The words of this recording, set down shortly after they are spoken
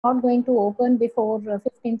not going to open before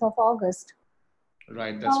 15th of August.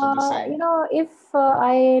 Right, that's what they're saying. If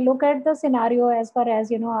I look at the scenario as far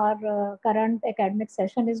as, our current academic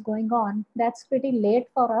session is going on, that's pretty late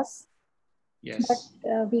for us, but Yes.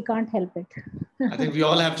 we can't help it. I think we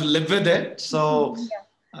all have to live with it. So it's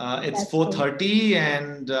That's true. 4:30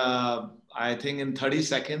 and I think in 30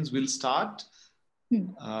 seconds we'll start.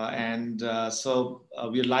 So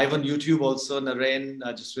we're live on YouTube also, Naren,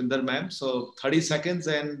 Jaswinder ma'am. So 30 seconds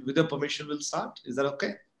and with your permission we'll start. Is that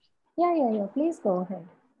okay? Yeah. Please go ahead.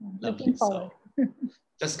 Lovely. Looking forward. So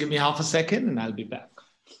just give me half a second and I'll be back.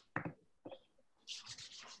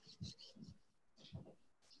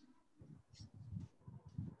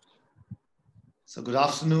 So good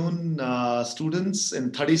afternoon, students.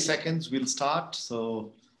 In 30 seconds we'll start.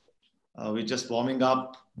 So we're just warming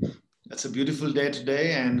up. It's a beautiful day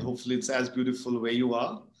today and hopefully it's as beautiful where you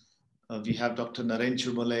are. We have Dr. Narendra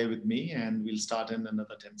Chirmule with me and we'll start in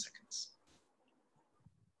another 10 seconds.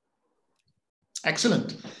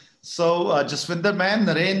 Excellent. So Jaswinder ma'am,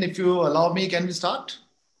 Naren, if you allow me, can we start?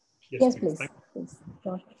 Yes, please.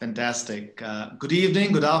 Fantastic. Good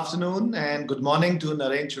evening, good afternoon, and good morning to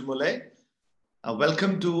Narendra Chirmule.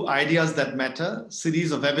 Welcome to Ideas That Matter,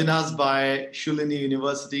 series of webinars by Shulini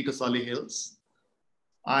University, Khosla Hills.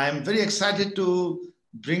 I am very excited to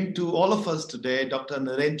bring to all of us today Dr.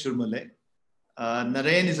 Narendra Chirmule.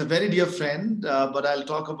 Naren is a very dear friend, but I'll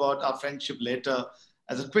talk about our friendship later.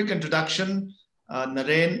 As a quick introduction,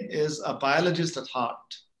 Naren is a biologist at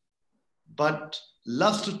heart, but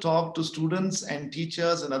loves to talk to students and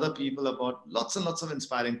teachers and other people about lots and lots of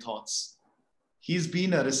inspiring thoughts. He's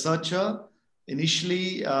been a researcher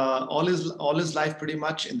initially all his life pretty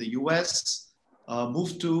much in the US,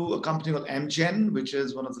 moved to a company called Amgen, which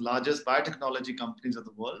is one of the largest biotechnology companies of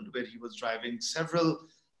the world, where he was driving several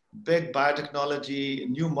big biotechnology,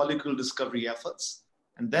 new molecule discovery efforts,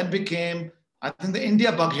 and then became, I think the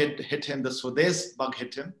India bug hit him, the Swades bug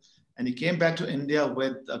hit him, and he came back to India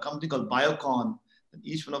with a company called Biocon, that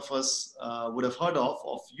each one of us would have heard of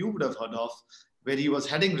you would have heard of, where he was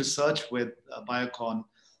heading research with Biocon.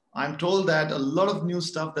 I'm told that a lot of new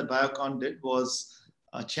stuff that Biocon did was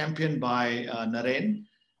championed by Naren.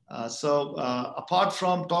 Apart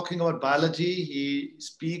from talking about biology, he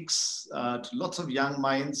speaks to lots of young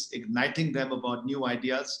minds, igniting them about new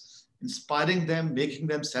ideas, inspiring them, making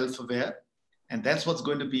them self-aware. And that's what's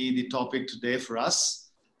going to be the topic today for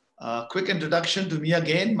us. Quick introduction to me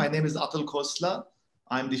again. My name is Atul Khosla.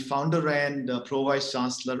 I'm the founder and Pro-Vice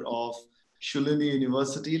Chancellor of Shulini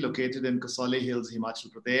University, located in Khosla Hills,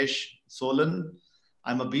 Himachal Pradesh, Solan.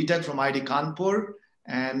 I'm a BTech from IIT Kanpur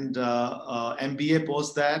and MBA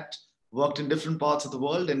post that, worked in different parts of the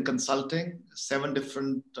world in consulting, 7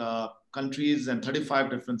 different countries and 35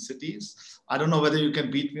 different cities. I don't know whether you can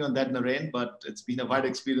beat me on that, Naren, but it's been a wide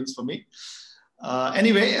experience for me.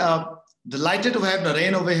 Delighted to have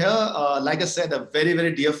Naren over here. Like I said, a very,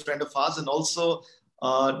 very dear friend of ours and also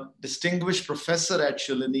distinguished professor at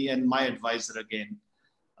Shulini and my advisor again.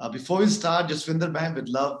 Before we start, Jaswinder ma'am, would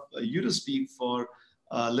love you to speak for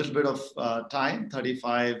a little bit of time,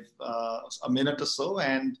 35, a minute or so.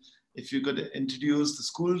 And if you could introduce the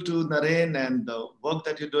school to Naren and the work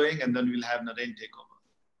that you're doing, and then we'll have Naren take over.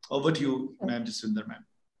 Over to you, ma'am, Jaswinder ma'am.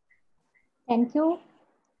 Thank you.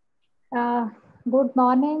 Good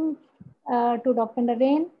morning to Dr.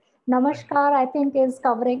 Naren. Namaskar, I think, is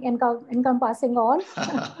encompassing all.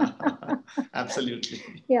 Absolutely.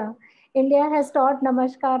 Yeah. India has taught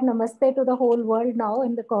Namaskar, Namaste to the whole world now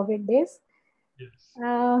in the COVID days. Yes.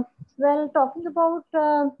 Well, talking about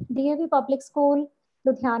DAV Public School,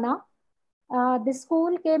 Ludhiana, this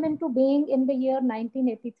school came into being in the year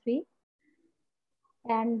 1983.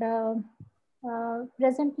 And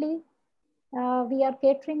presently, we are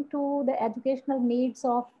catering to the educational needs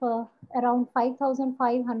of around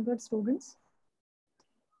 5,500 students.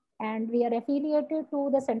 And we are affiliated to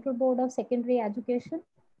the Central Board of Secondary Education.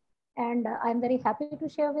 And I'm very happy to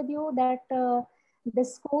share with you that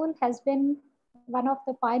this school has been one of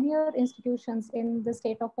the pioneer institutions in the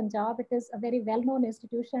state of Punjab. It is a very well-known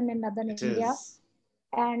institution in Northern India.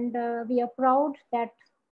 And we are proud that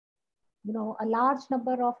a large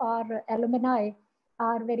number of our alumni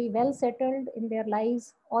are very well settled in their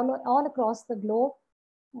lives all across the globe.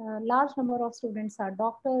 Large number of students are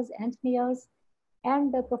doctors, engineers,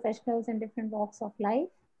 and professionals in different walks of life.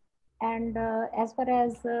 And as far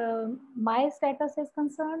as my status is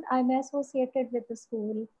concerned, I'm associated with the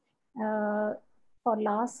school for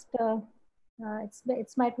last,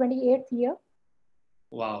 it's my 28th year.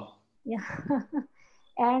 Wow. Yeah.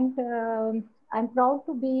 And I'm proud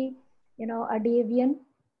to be, a Davian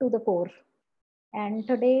to the core. And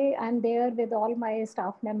today I'm there with all my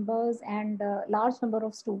staff members and a large number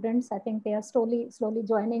of students. I think they are slowly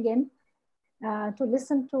joining in to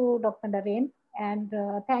listen to Dr. Naren. And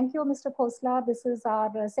thank you, Mr. Khosla. This is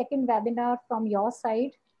our second webinar from your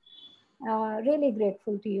side. Really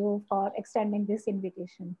grateful to you for extending this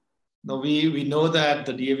invitation. No, we know that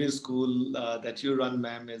the DAV school that you run,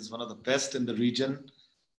 ma'am, is one of the best in the region.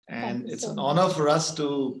 And it's an honor for us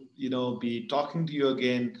to, be talking to you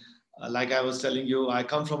again. Like I was telling you, I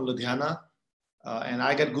come from Ludhiana, and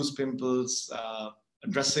I get goose pimples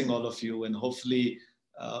addressing all of you, and hopefully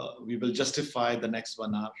we will justify the next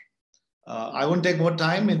 1 hour. I won't take more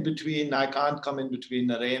time in between. I can't come in between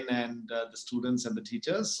Naren and the students and the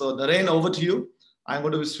teachers. So Naren, over to you. I'm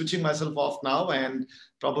going to be switching myself off now, and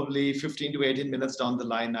probably 15 to 18 minutes down the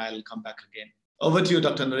line, I'll come back again. Over to you,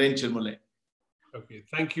 Dr. Naren Chirmule. Okay,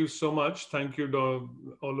 thank you so much. Thank you,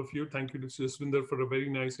 all of you. Thank you to Jaswinder for a very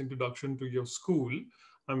nice introduction to your school.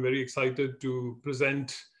 I'm very excited to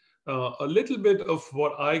present a little bit of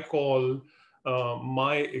what I call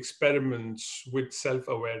my experiments with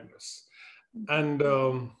self-awareness. And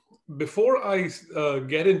before I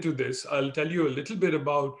get into this, I'll tell you a little bit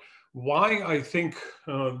about why I think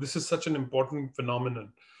this is such an important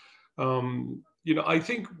phenomenon. I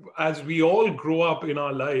think as we all grow up in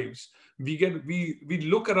our lives, we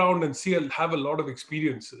look around and have a lot of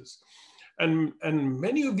experiences, and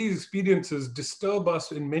many of these experiences disturb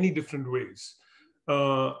us in many different ways,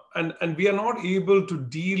 and we are not able to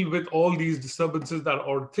deal with all these disturbances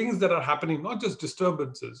or things that are happening, not just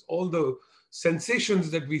disturbances, all the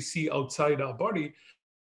sensations that we see outside our body,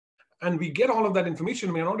 and we get all of that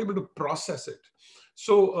information, we are not able to process it.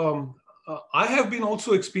 So I have been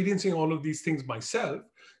also experiencing all of these things myself.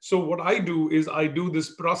 So what I do is I do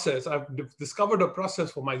this process. I've discovered a process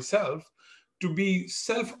for myself to be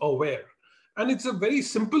self-aware. And it's a very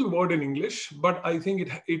simple word in English, but I think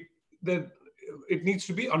it needs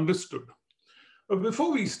to be understood. But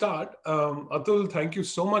before we start, Atul, thank you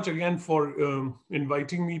so much again for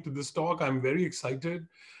inviting me to this talk. I'm very excited.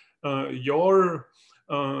 Your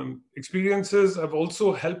experiences have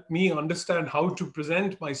also helped me understand how to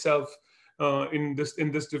present myself in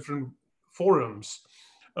this different forums.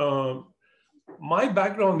 My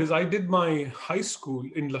background is I did my high school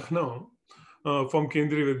in Lucknow from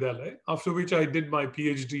Kendriya Vidyalaya, after which I did my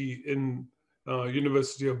PhD in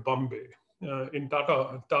University of Bombay in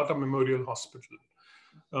Tata Memorial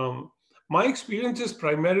Hospital. My experience has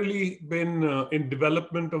primarily been in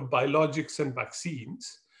development of biologics and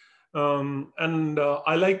vaccines. And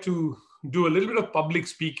I like to do a little bit of public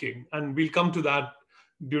speaking, and we'll come to that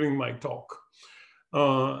during my talk.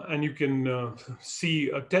 And you can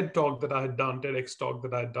see a TED talk that I had done, TEDx talk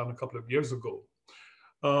that I had done a couple of years ago.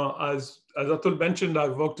 As Atul mentioned,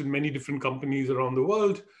 I've worked in many different companies around the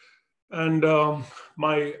world. And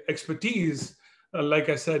my expertise, like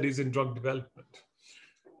I said, is in drug development.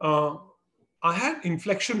 I had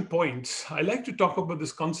inflection points. I like to talk about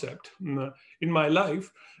this concept in my life.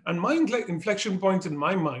 And my inflection points in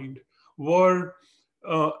my mind were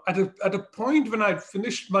at a point when I'd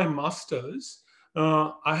finished my master's.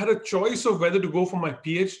 I had a choice of whether to go for my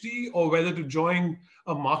PhD or whether to join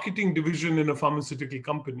a marketing division in a pharmaceutical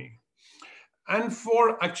company. And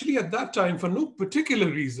actually at that time, for no particular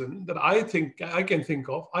reason that I can think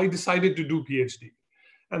of, I decided to do PhD.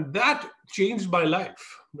 And that changed my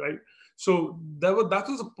life, right? So that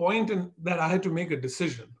was a point that I had to make a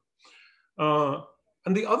decision.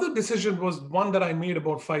 And the other decision was one that I made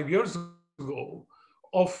about 5 years ago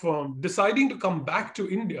of deciding to come back to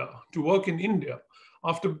India, to work in India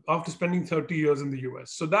after spending 30 years in the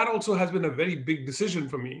US. So that also has been a very big decision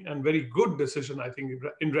for me, and very good decision, I think,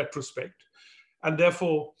 in retrospect. And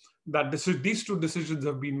therefore, these two decisions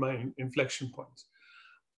have been my inflection points.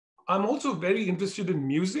 I'm also very interested in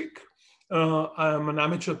music. I'm an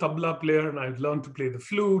amateur tabla player, and I've learned to play the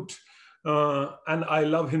flute. And I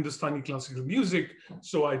love Hindustani classical music,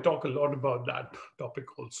 so I talk a lot about that topic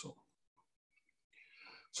also.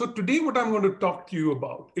 So today what I'm going to talk to you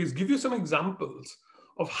about is give you some examples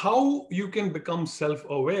of how you can become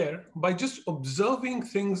self-aware by just observing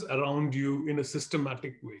things around you in a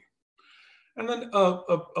systematic way. And then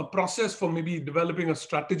a process for maybe developing a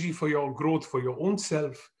strategy for your growth, for your own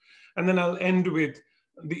self. And then I'll end with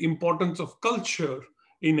the importance of culture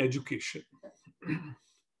in education.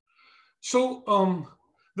 So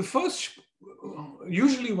the first,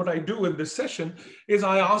 usually what I do in this session is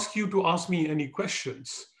I ask you to ask me any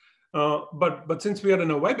questions. But since we are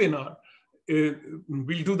in a webinar,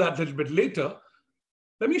 we'll do that a little bit later.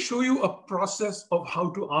 Let me show you a process of how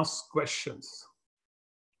to ask questions.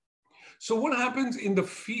 So what happens in the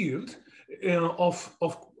field of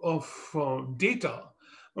data,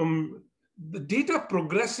 the data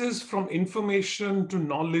progresses from information to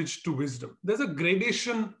knowledge to wisdom. There's a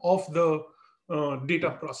gradation of the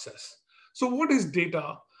data process. So what is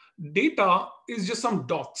data? Data is just some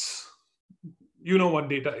dots. You know what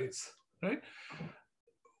data is, right?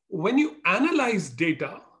 When you analyze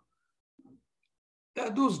data,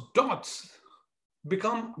 those dots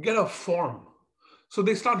get a form. So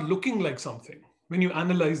they start looking like something. When you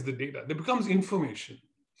analyze the data, it becomes information.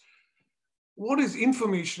 What is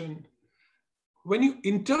information? When you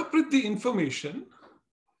interpret the information,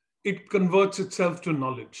 it converts itself to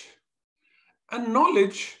knowledge. And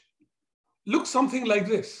knowledge looks something like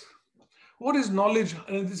this. What is knowledge?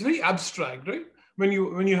 And it's very abstract, right? When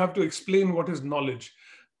you have to explain what is knowledge.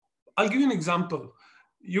 I'll give you an example.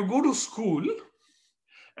 You go to school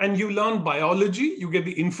and you learn biology. You get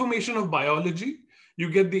the information of biology. You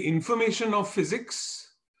get the information of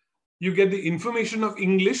physics. You get the information of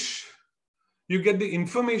English. You get the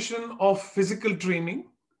information of physical training.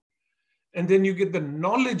 And then you get the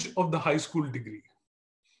knowledge of the high school degree.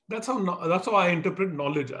 That's how I interpret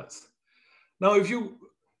knowledge as. Now, if you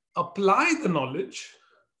apply the knowledge,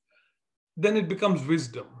 then it becomes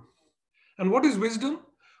wisdom. And what is wisdom?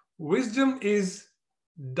 Wisdom is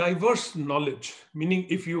diverse knowledge, meaning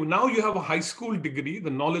if you have a high school degree, the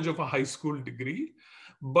knowledge of a high school degree,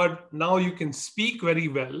 but now you can speak very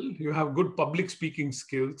well, you have good public speaking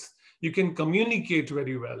skills, you can communicate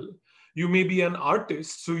very well, you may be an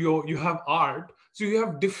artist, so you have art, so you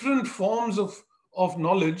have different forms of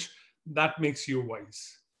knowledge that makes you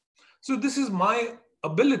wise. So this is my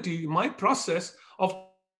ability, my process of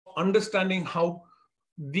understanding how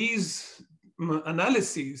these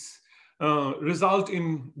analyses result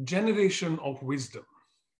in generation of wisdom.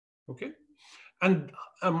 Okay, and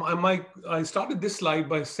I started this slide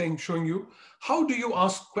by showing you how do you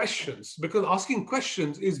ask questions, because asking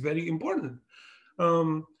questions is very important.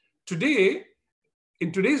 Today,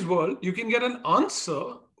 in today's world, you can get an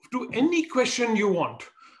answer to any question you want.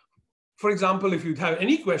 For example, if you have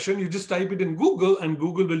any question, you just type it in Google and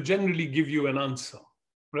Google will generally give you an answer,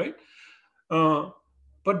 right?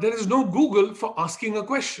 But there is no Google for asking a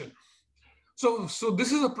question. So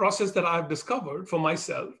this is a process that I've discovered for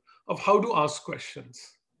myself of how to ask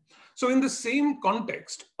questions. So in the same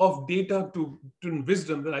context of data to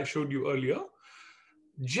wisdom that I showed you earlier,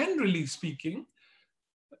 generally speaking,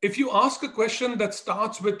 if you ask a question that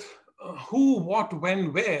starts with who, what,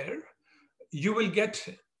 when, where, you will get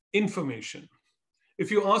information.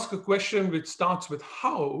 If you ask a question which starts with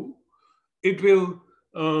how, you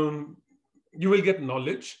will get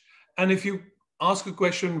knowledge. And if you ask a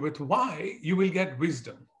question with why, you will get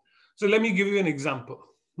wisdom. So let me give you an example,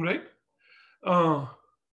 right? You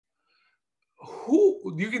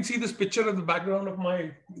can see this picture at the background of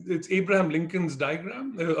it's Abraham Lincoln's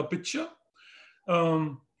diagram, a picture.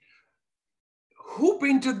 Who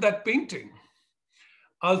painted that painting?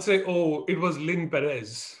 I'll say, oh, it was Lynn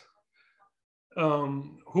Perez,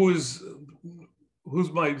 who's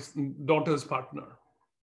my daughter's partner.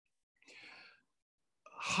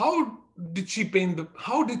 How did she paint the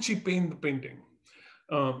painting?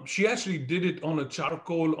 She actually did it on a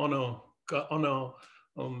charcoal, on a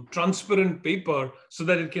transparent paper so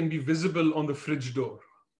that it can be visible on the fridge door.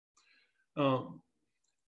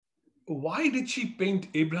 Why did she paint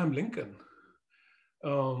Abraham Lincoln?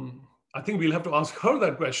 I think we'll have to ask her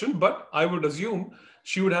that question, but I would assume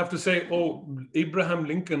she would have to say, oh, Abraham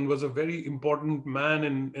Lincoln was a very important man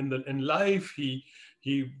in life. He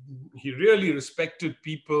really respected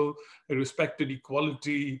people, he respected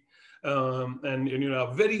equality, and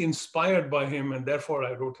I'm very inspired by him, and therefore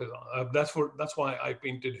I wrote his. That's why I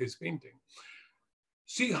painted his painting.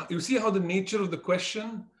 You see how the nature of the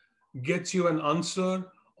question gets you an answer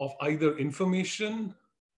of either information,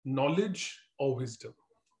 knowledge, or wisdom.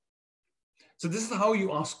 So this is how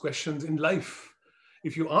you ask questions in life.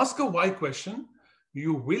 If you ask a why question,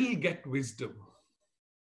 you will get wisdom.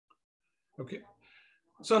 Okay.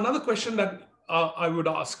 So another question that I would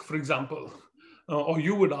ask, for example, or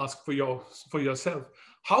you would ask for yourself,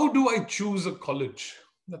 how do I choose a college?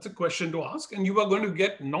 That's a question to ask, and you are going to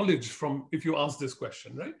get knowledge from if you ask this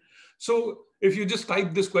question, right? So if you just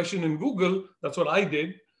type this question in Google, that's what I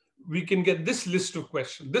did, we can get this list of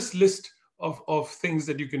questions, this list of things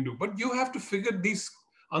that you can do. But you have to figure these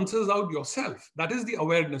answers out yourself. That is the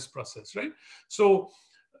awareness process, right? So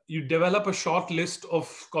you develop a short list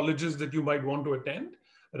of colleges that you might want to attend,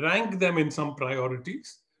 rank them in some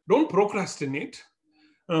priorities. Don't procrastinate.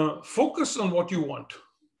 Focus on what you want.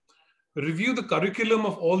 Review the curriculum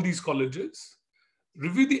of all these colleges.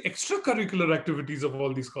 Review the extracurricular activities of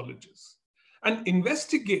all these colleges. And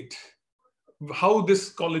investigate how this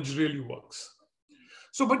college really works.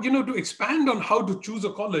 So, but to expand on how to choose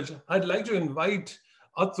a college, I'd like to invite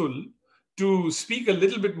Atul to speak a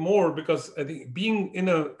little bit more, because I think being in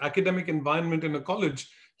an academic environment in a college,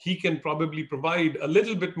 he can probably provide a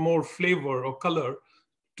little bit more flavor or color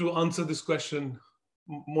to answer this question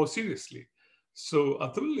more seriously. So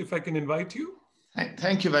Atul, if I can invite you.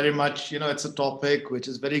 Thank you very much. It's a topic which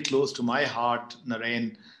is very close to my heart,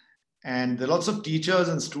 Naren. And there are lots of teachers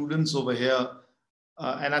and students over here.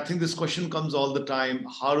 And I think this question comes all the time.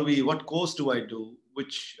 What course do I do?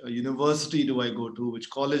 Which university do I go to? Which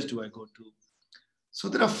college do I go to? So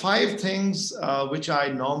there are 5 things which I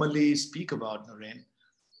normally speak about, Naren.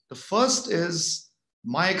 The first is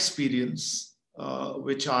my experience,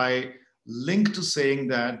 which I link to saying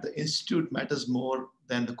that the institute matters more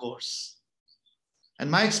than the course. And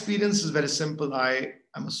my experience is very simple.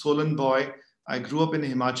 I'm a Solan boy. I grew up in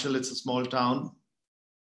Himachal. It's a small town.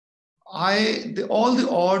 All the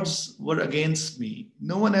odds were against me.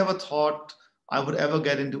 No one ever thought I would ever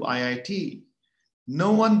get into IIT.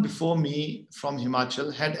 No one before me from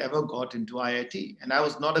Himachal had ever got into IIT. And I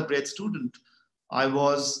was not a great student. I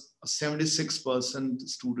was a 76%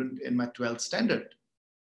 student in my 12th standard.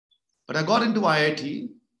 But I got into IIT,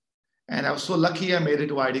 and I was so lucky I made it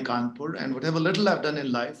to IIT Kanpur. And whatever little I've done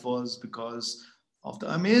in life was because of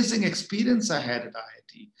the amazing experience I had at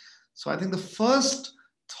IIT. So I think the first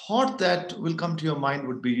thought that will come to your mind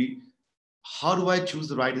would be, how do I choose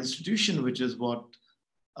the right institution, which is what,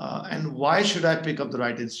 and why should I pick up the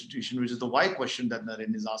right institution, which is the why question that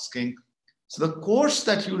Naren is asking. So the course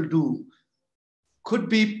that you'll do could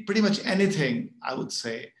be pretty much anything, I would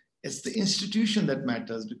say. It's the institution that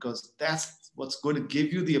matters, because that's what's going to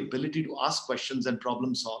give you the ability to ask questions and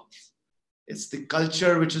problem solve. It's the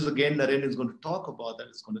culture, which is again, Narendra is going to talk about, that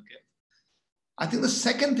is going to give. I think the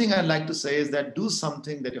second thing I'd like to say is that do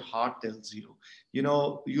something that your heart tells you.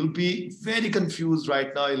 You'll be very confused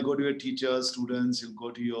right now. You'll go to your teachers, students, you'll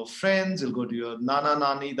go to your friends, you'll go to your nana,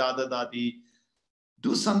 nani, dada, dadi.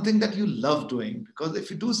 Do something that you love doing, because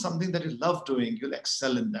if you do something that you love doing, you'll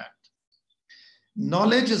excel in that.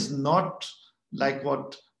 Knowledge is not like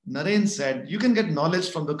what Naren said. You can get knowledge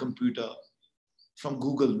from the computer, from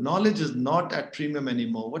Google. Knowledge is not at premium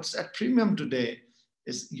anymore. What's at premium today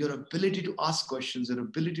is your ability to ask questions, your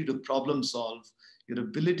ability to problem solve, your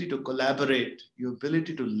ability to collaborate, your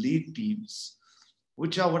ability to lead teams,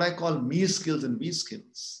 which are what I call me skills and we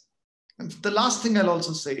skills. And the last thing I'll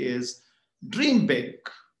also say is dream big.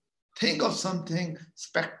 Think of something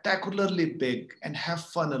spectacularly big and have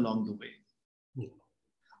fun along the way.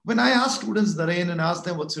 When I ask students, Naren, and ask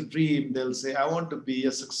them, what's your dream? They'll say, I want to be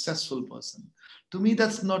a successful person. To me,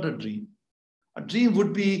 that's not a dream. A dream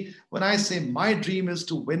would be when I say my dream is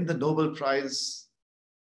to win the Nobel Prize.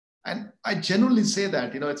 And I genuinely say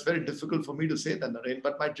that, it's very difficult for me to say that, Naren,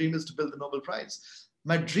 but my dream is to build the Nobel Prize.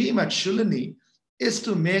 My dream at Shulini is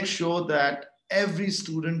to make sure that every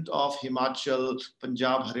student of Himachal,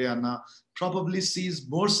 Punjab, Haryana probably sees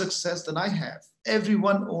more success than I have.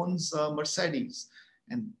 Everyone owns a Mercedes.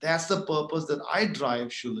 And that's the purpose that I drive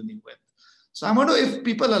Shulini with. So I'm going to, if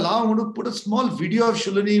people allow, I'm going to put a small video of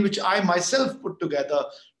Shulini, which I myself put together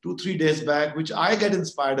 2-3 days back, which I get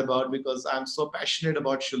inspired about because I'm so passionate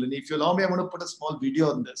about Shulini. If you allow me, I'm going to put a small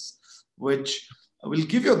video on this, which will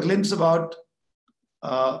give you a glimpse about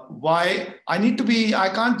why I need to be, I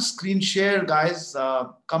can't screen share, guys.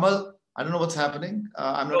 Kamal, I don't know what's happening.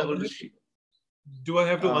 I'm not able to share. Do I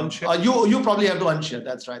have to unshare? You probably have to unshare.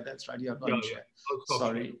 That's right. You have to unshare.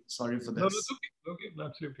 Yeah. Sorry for this. No, that's okay. Okay,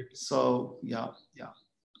 absolutely. So yeah.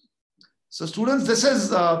 So students, this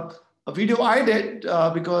is a video I did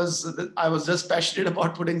because I was just passionate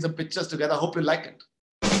about putting some pictures together. I hope you like it.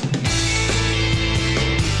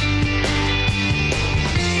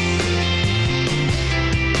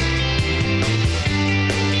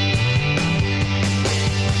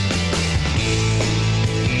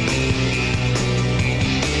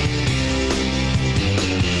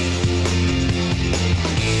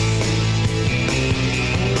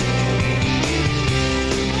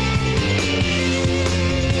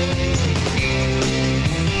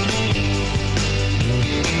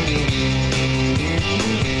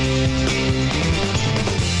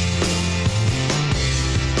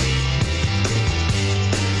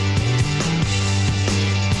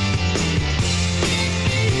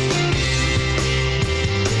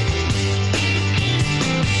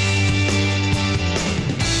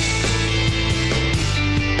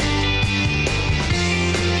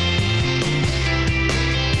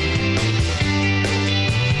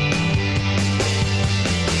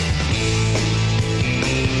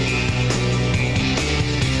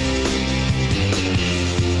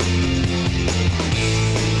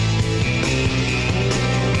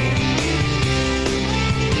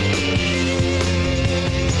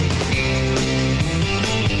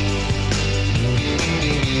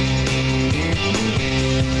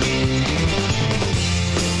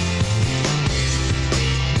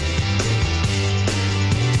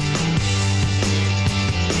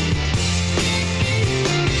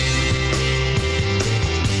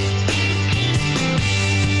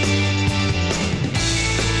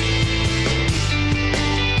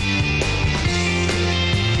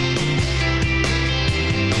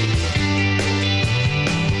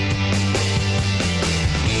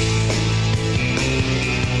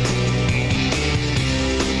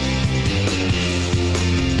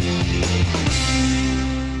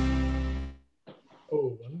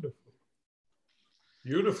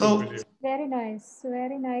 Beautiful So, video. Very nice.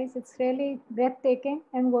 Very nice. It's really breathtaking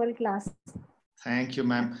and world class. thank you,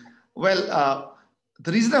 ma'am. Well,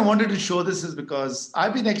 the reason I wanted to show this is because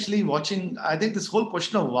I've been actually watching, I think this whole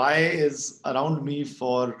question of why is around me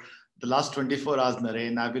for the last 24 hours,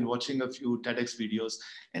 Naren. I've been watching a few TEDx videos,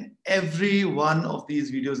 and every one of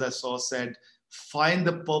these videos I saw said, find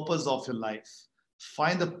the purpose of your life,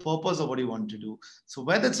 find the purpose of what you want to do. So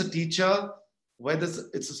whether it's a teacher, whether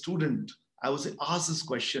it's a student, I would say ask this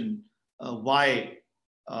question, why?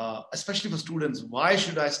 Especially for students, why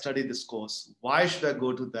should I study this course? Why should I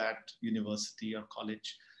go to that university or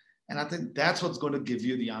college? And I think that's what's going to give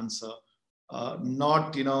you the answer,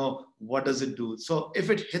 not, what does it do? So if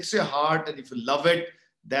it hits your heart and if you love it,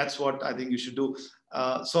 that's what I think you should do.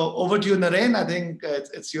 So over to you, Naren. I think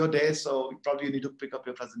it's your day, so probably you need to pick up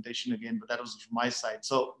your presentation again, but that was from my side.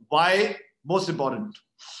 So why most important?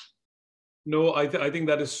 No, I think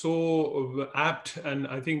that is so apt, and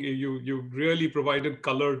I think you really provided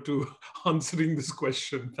color to answering this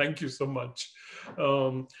question. Thank you so much.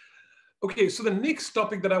 Okay, so the next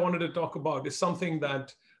topic that I wanted to talk about is something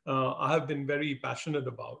that I have been very passionate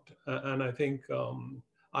about, and I think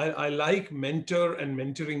I like mentor and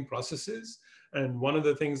mentoring processes. And one of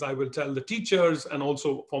the things I will tell the teachers, and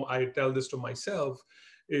also I tell this to myself,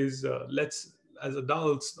 is let's, as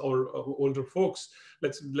adults or older folks,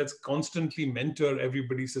 let's constantly mentor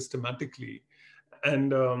everybody systematically.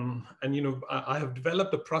 And I have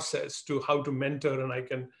developed a process to how to mentor,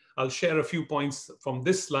 and I'll share a few points from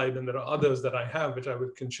this slide, and there are others that I have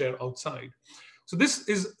which can share outside. So this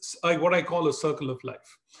is what I call a circle of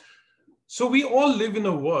life. So we all live in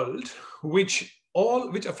a world which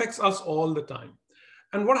affects us all the time.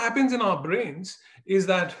 And what happens in our brains is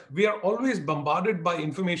that we are always bombarded by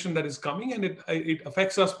information that is coming, and it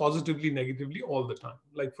affects us positively, negatively all the time.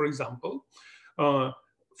 Like, for example,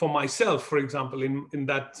 for myself, for example, in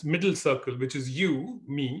that middle circle, which is you,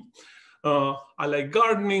 me, I like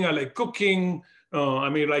gardening, I like cooking, I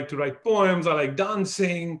may like to write poems, I like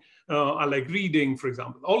dancing, I like reading, for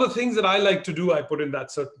example. All the things that I like to do, I put in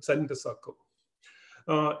that center circle.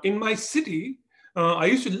 In my city, I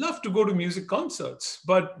used to love to go to music concerts,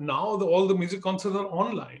 but now all the music concerts are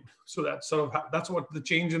online. So that's that's what the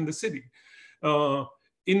change in the city. I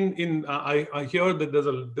hear that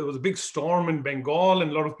there was a big storm in Bengal,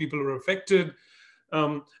 and a lot of people were affected.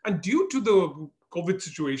 And due to the COVID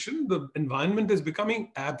situation, the environment is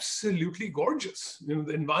becoming absolutely gorgeous. The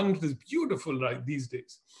environment is beautiful right these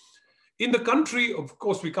days. In the country, of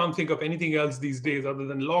course, we can't think of anything else these days other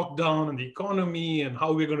than lockdown and the economy and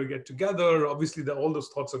how we're going to get together. Obviously, all those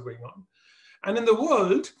thoughts are going on. And in the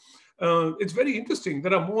world, it's very interesting.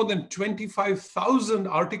 There are more than 25,000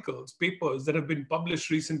 articles, papers that have been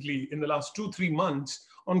published recently in the last 2-3 months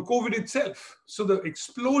on COVID itself. So the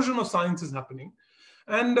explosion of science is happening.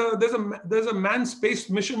 And there's a manned space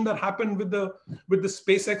mission that happened with the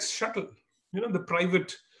SpaceX shuttle, the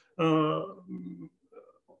private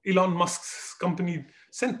Elon Musk's company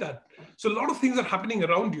sent that. So a lot of things are happening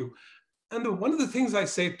around you. And one of the things I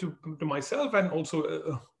say to myself and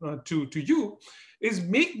also to you is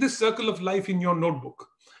make this circle of life in your notebook.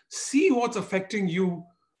 See what's affecting you,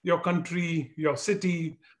 your country, your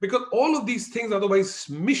city, because all of these things otherwise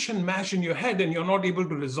mish and mash in your head and you're not able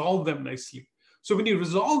to resolve them nicely. So when you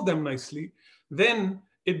resolve them nicely, then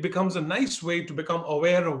it becomes a nice way to become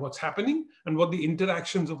aware of what's happening and what the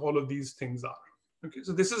interactions of all of these things are. Okay,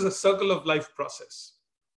 so this is a circle of life process.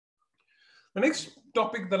 The next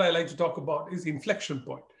topic that I like to talk about is inflection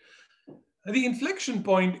point. The inflection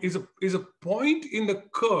point is a point in the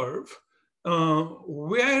curve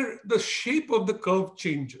where the shape of the curve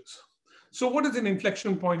changes. So what is an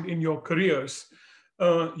inflection point in your careers?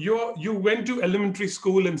 You went to elementary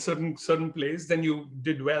school in certain place, then you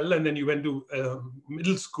did well, and then you went to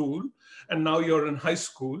middle school, and now you're in high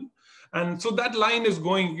school. And so that line is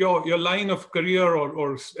going, your line of career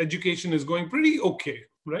or education is going pretty okay,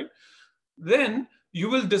 right? Then you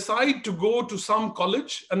will decide to go to some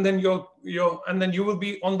college, and then you will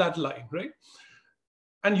be on that line, right?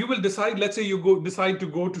 And you will decide, let's say you decide to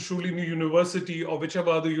go to Shulini University or whichever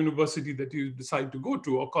other university that you decide to go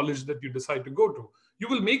to, or college that you decide to go to. You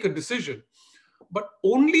will make a decision, but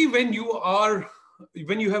only when you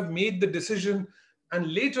have made the decision,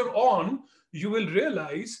 and later on you will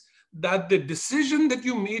realize that the decision that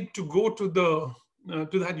you made to go to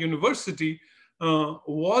that university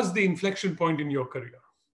was the inflection point in your career.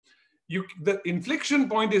 The inflection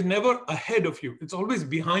point is never ahead of you; it's always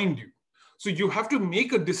behind you. So you have to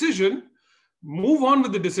make a decision, move on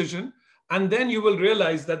with the decision, and then you will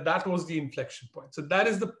realize that was the inflection point. So that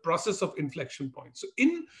is the process of inflection point.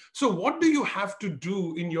 So what do you have to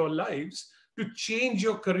do in your lives to change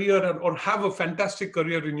your career or have a fantastic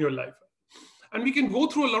career in your life? And we can go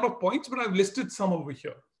through a lot of points, but I've listed some over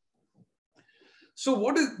here.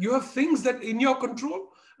 So you have things that in your control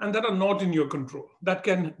and that are not in your control, that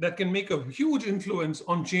can make a huge influence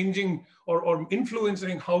on changing or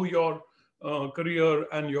influencing how your career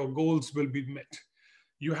and your goals will be met.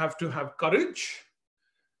 You have to have courage,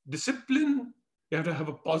 discipline. You have to have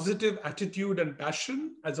a positive attitude and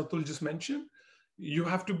passion, as Atul just mentioned. You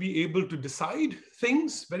have to be able to decide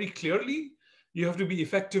things very clearly. You have to be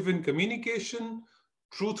effective in communication,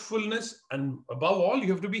 truthfulness, and above all,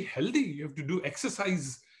 you have to be healthy. You have to do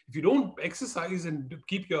exercise. If you don't exercise and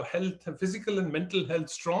keep your health, physical and mental health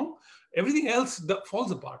strong, everything else that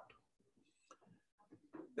falls apart.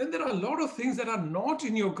 Then there are a lot of things that are not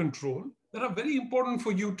in your control that are very important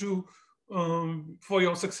for you for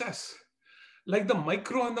your success. Like the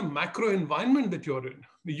micro and the macro environment that you're in.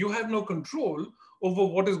 You have no control over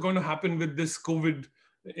what is going to happen with this COVID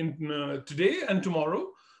today and tomorrow,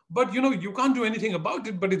 but you can't do anything about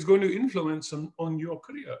it, but it's going to influence on your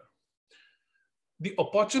career. The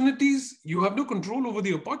opportunities, you have no control over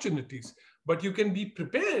the opportunities, but you can be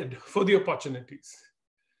prepared for the opportunities.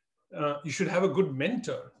 You should have a good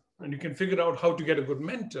mentor, and you can figure out how to get a good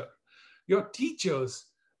mentor. Your teachers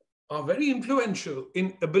are very influential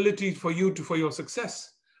in ability for your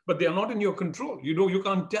success, but they are not in your control. You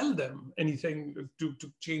can't tell them anything to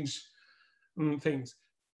change things.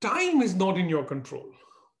 Time is not in your control,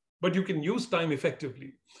 but you can use time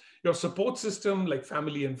effectively. Your support system, like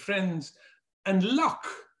family and friends, and luck.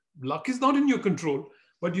 Luck is not in your control,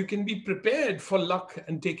 but you can be prepared for luck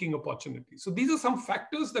and taking opportunities. So these are some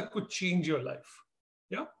factors that could change your life.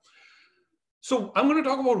 Yeah. So I'm going to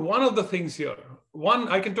talk about one of the things here. One,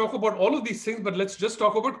 I can talk about all of these things, but let's just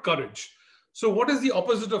talk about courage. So what is the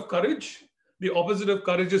opposite of courage? The opposite of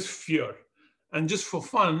courage is fear. And just for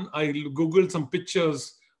fun, I Googled some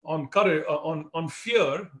pictures on courage, on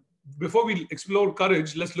fear. Before we explore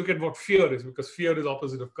courage, let's look at what fear is, because fear is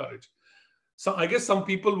opposite of courage. So I guess some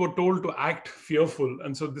people were told to act fearful.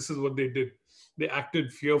 And so this is what they did. They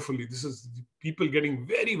acted fearfully. This is people getting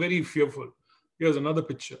very, very fearful. Here's another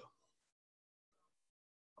picture.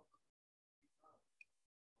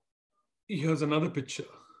 Here's another picture.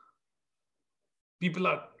 People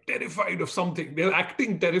are terrified of something. They're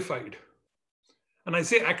acting terrified. And I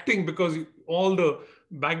say acting because all the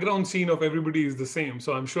background scene of everybody is the same.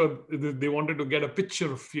 So I'm sure they wanted to get a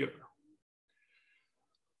picture of fear.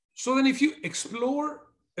 So then if you explore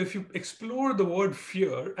the word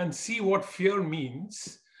fear and see what fear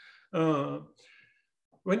means,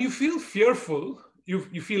 when you feel fearful,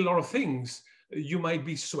 you feel a lot of things. You might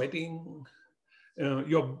be sweating.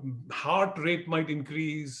 Your heart rate might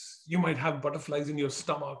increase. You might have butterflies in your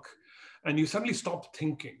stomach, and you suddenly stop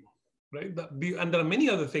thinking, right? And there are many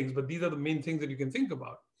other things, but these are the main things that you can think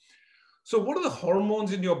about. So what are the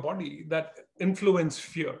hormones in your body that influence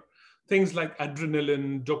fear? Things like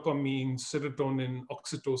adrenaline, dopamine, serotonin,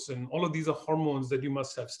 oxytocin, all of these are hormones that you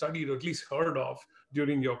must have studied or at least heard of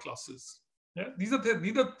during your classes. Yeah? These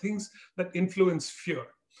are things that influence fear.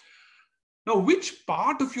 Now, which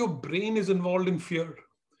part of your brain is involved in fear?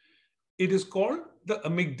 It is called the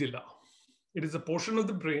amygdala. It is a portion of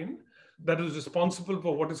the brain that is responsible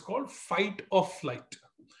for what is called fight or flight.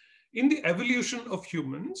 In the evolution of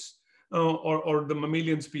humans, or the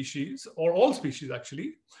mammalian species, or all species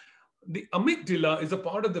actually, the amygdala is a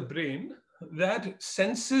part of the brain that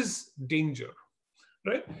senses danger,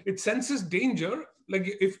 right? It senses danger.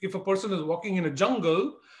 Like if a person is walking in a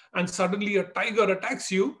jungle and suddenly a tiger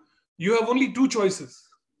attacks you, you have only two choices,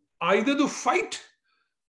 either to fight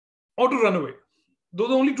or to run away. Those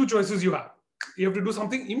are the only two choices you have. You have to do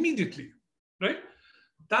something immediately, right?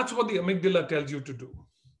 That's what the amygdala tells you to do.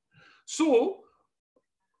 So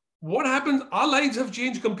what happens? Our lives have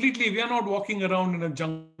changed completely. We are not walking around in a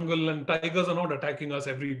jungle and tigers are not attacking us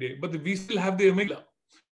every day, but we still have the amygdala.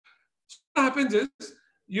 So what happens is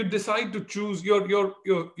you decide to choose.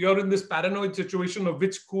 You're in this paranoid situation of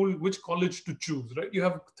which college to choose, right? You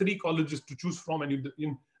have 3 colleges to choose from, and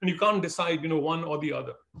you can't decide, one or the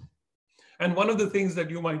other. And one of the things that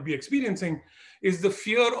you might be experiencing is the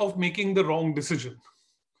fear of making the wrong decision,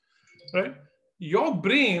 right? Your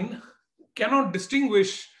brain cannot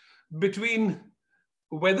distinguish between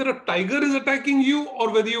whether a tiger is attacking you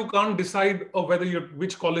or whether you can't decide or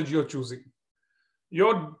which college you're choosing.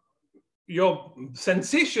 Your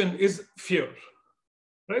sensation is fear,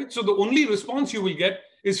 right? So the only response you will get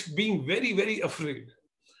is being very, very afraid.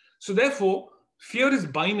 So therefore, fear is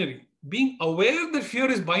binary. Being aware that fear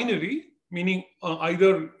is binary, meaning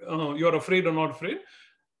either you're afraid or not afraid,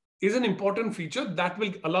 is an important feature that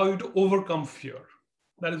will allow you to overcome fear.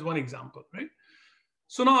 That is one example, right?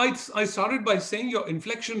 So now I started by saying your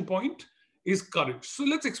inflection point is courage. So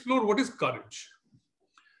let's explore what is courage.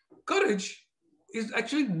 Courage is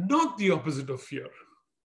actually not the opposite of fear.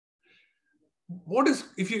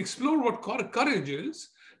 If you explore what courage is,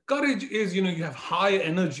 you have high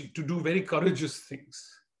energy to do very courageous things.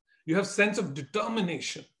 You have sense of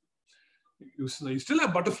determination. You still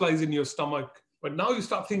have butterflies in your stomach, but now you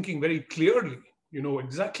start thinking very clearly. You know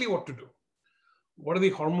exactly what to do. What are the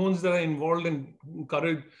hormones that are involved in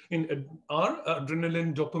courage? Are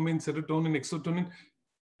adrenaline, dopamine, serotonin, exotonin?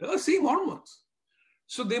 They are the same hormones.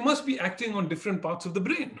 So they must be acting on different parts of the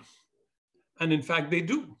brain. And in fact, they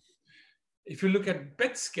do. If you look at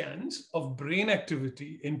PET scans of brain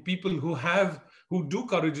activity in people who do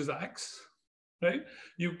courageous acts, right,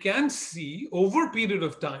 you can see over a period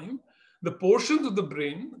of time, the portions of the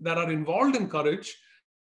brain that are involved in courage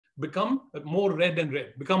become more red and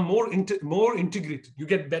red, become more integrated. You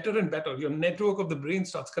get better and better. Your network of the brain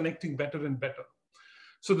starts connecting better and better.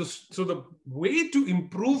 So the way to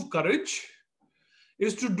improve courage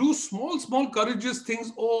is to do small courageous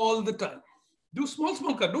things all the time. Do small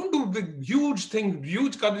courage. Don't do the huge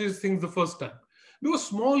courageous things the first time. Do a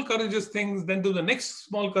small courageous things, then do the next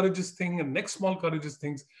small courageous thing and next small courageous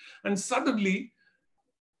things. And suddenly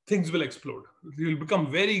things will explode. It will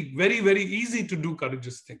become very, very, very easy to do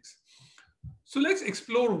courageous things. So let's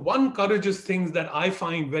explore one courageous thing that I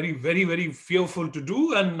find very, very, very fearful to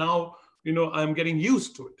do. And now, I'm getting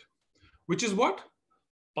used to it, which is what?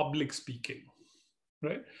 Public speaking,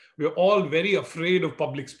 right? We're all very afraid of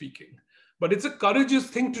public speaking, but it's a courageous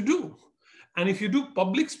thing to do. And if you do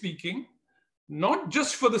public speaking, not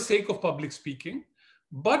just for the sake of public speaking,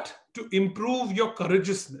 but to improve your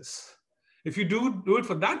courageousness. If you do it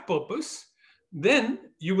for that purpose, then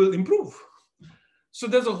you will improve. So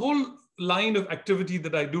there's a whole line of activity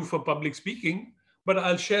that I do for public speaking, but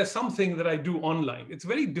I'll share something that I do online. It's a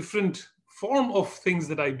very different form of things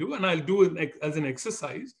that I do, and I'll do it as an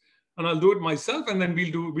exercise, and I'll do it myself, and then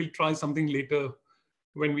we'll try something later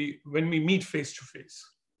when we meet face to face.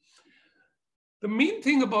 The main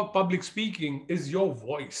thing about public speaking is your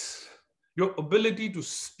voice, your ability to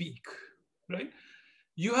speak, right?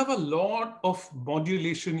 You have a lot of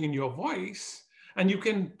modulation in your voice, and you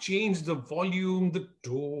can change the volume, the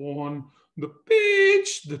tone, the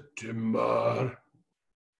pitch, the timbre,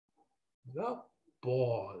 the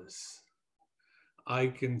pause. I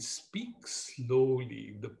can speak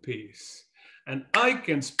slowly, the pace, and I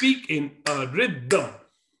can speak in a rhythm.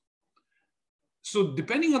 So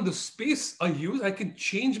depending on the space I use, I can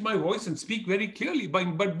change my voice and speak very clearly.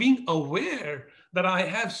 But being aware that I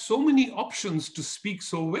have so many options to speak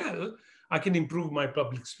so well, I can improve my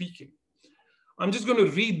public speaking. I'm just going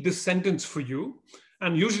to read this sentence for you.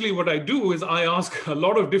 And usually what I do is I ask a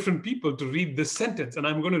lot of different people to read this sentence, and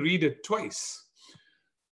I'm going to read it twice.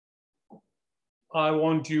 I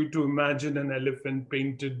want you to imagine an elephant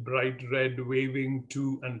painted bright red, waving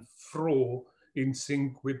to and fro in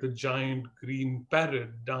sync with a giant green parrot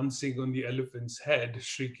dancing on the elephant's head,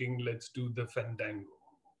 shrieking, "Let's do the fandango."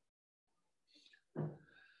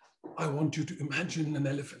 I want you to imagine an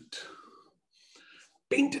elephant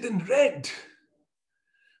painted in red,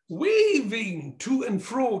 waving to and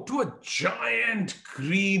fro to a giant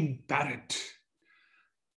green parrot,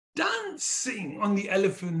 dancing on the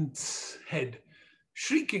elephant's head,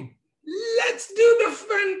 shrieking, "Let's do the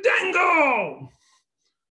fandango."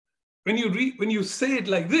 When you say it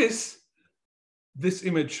like this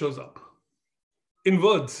image shows up in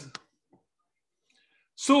words.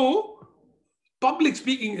 So public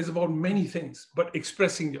speaking is about many things, but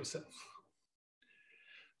expressing yourself.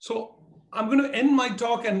 So I'm going to end my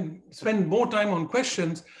talk and spend more time on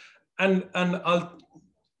questions, and I'll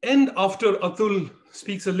end after Atul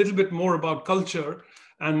speaks a little bit more about culture,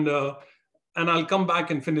 and I'll come back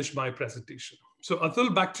and finish my presentation. So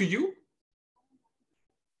Atul, back to you.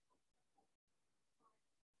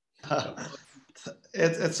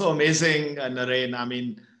 It's so amazing, Naren. I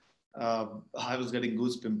mean, I was getting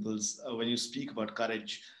goosepimples when you speak about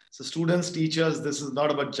courage. So students, teachers, this is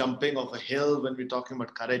not about jumping off a hill when we're talking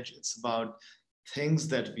about courage. It's about things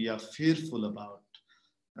that we are fearful about.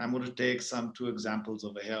 I'm going to take two examples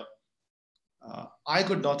over here. I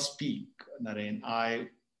could not speak, Naren.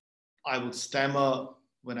 I would stammer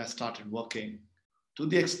when I started working, to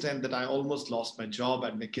the extent that I almost lost my job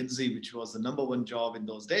at McKinsey, which was the #1 job in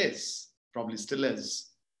those days, probably still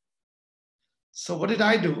is. So what did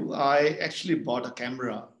I do? I actually bought a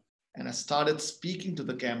camera and I started speaking to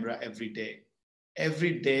the camera every day.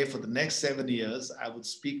 Every day for the next 7 years, I would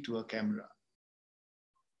speak to a camera.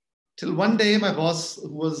 Till one day, my boss, who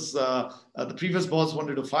was the previous boss,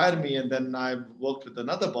 wanted to fire me. And then I worked with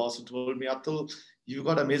another boss who told me, Atul, you've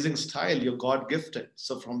got amazing style. You're God gifted.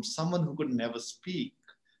 So from someone who could never speak,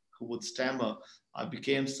 who would stammer, I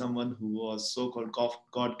became someone who was so-called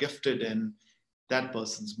God gifted in that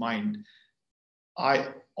person's mind. I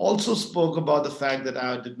also spoke about the fact that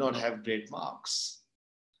I did not have great marks.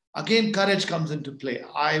 Again, courage comes into play.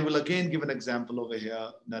 I will again give an example over here,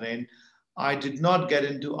 Naren. I did not get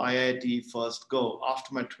into IIT first go.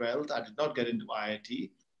 After my 12th, I did not get into IIT.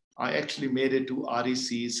 I actually made it to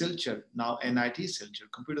REC Silchar, now NIT Silchar,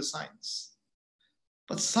 computer science.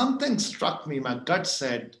 But something struck me. My gut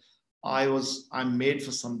said, I'm made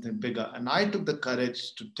for something bigger. And I took the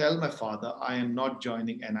courage to tell my father, I am not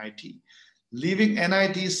joining NIT. Leaving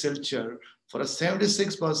NIT Silchar for a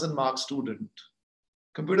 76% mark student,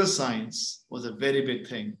 computer science was a very big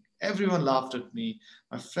thing. Everyone laughed at me.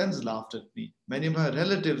 My friends laughed at me. Many of my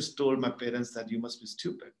relatives told my parents that you must be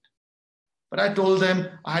stupid. But I told them,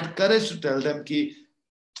 I had courage to tell them कि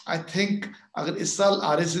I think अगर इस साल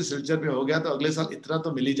RSC Silchar में हो गया तो अगले साल इतना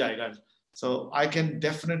तो मिल ही जाएगा. So I can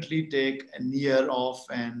definitely take a year off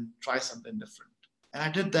and try something different. And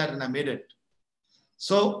I did that and I made it.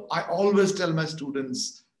 So I always tell my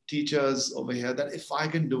students, teachers over here that if I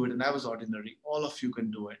can do it and I was ordinary, all of you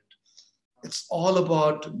can do it. It's all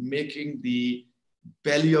about making the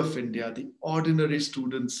belly of India, the ordinary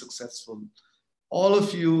students successful. All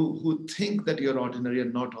of you who think that you're ordinary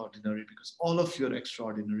are not ordinary because all of you are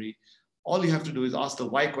extraordinary. All you have to do is ask the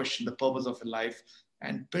why question, the purpose of your life,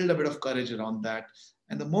 and build a bit of courage around that.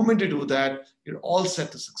 And the moment you do that, you're all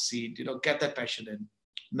set to succeed. Get that passion in.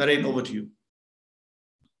 Naren, over to you.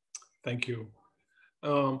 Thank you.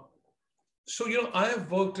 So, I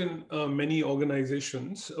have worked in many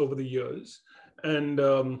organizations over the years. And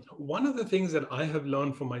one of the things that I have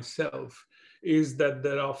learned for myself is that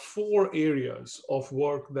there are 4 areas of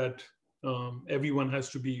work that everyone has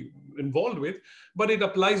to be involved with, but it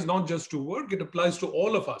applies not just to work, it applies to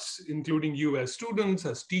all of us, including you as students,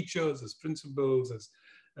 as teachers, as principals,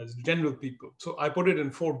 as general people. So I put it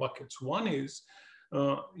in 4 buckets. One is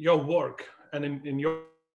your work, and in your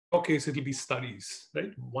case, it'll be studies,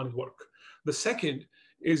 right? One is work. The second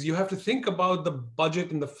is you have to think about the budget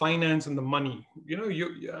and the finance and the money.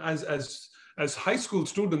 You as high school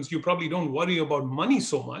students, you probably don't worry about money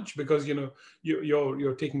so much because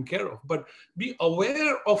you're taken care of. But be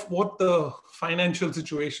aware of what the financial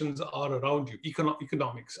situations are around you,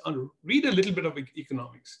 economics. And read a little bit of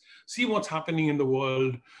economics. See what's happening in the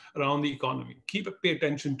world around the economy. Pay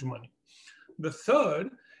attention to money. The third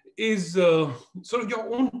is sort of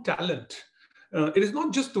your own talent. It is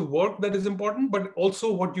not just the work that is important, but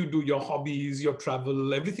also what you do, your hobbies, your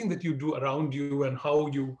travel, everything that you do around you, and how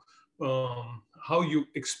you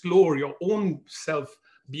explore your own self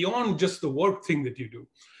beyond just the work thing that you do.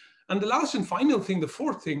 And the last and final thing, the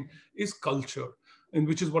fourth thing, is culture, and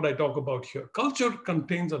which is what I talk about here. Culture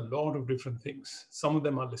contains a lot of different things. Some of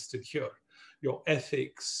them are listed here. Your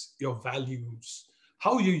ethics, your values,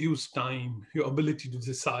 how you use time, your ability to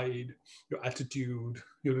decide, your attitude,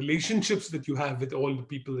 your relationships that you have with all the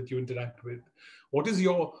people that you interact with. What is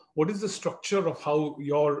the structure of how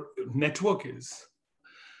your network is?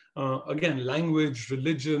 Again, language,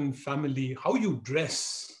 religion, family, how you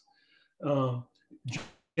dress.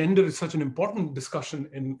 Gender is such an important discussion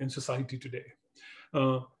in society today.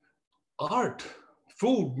 Art,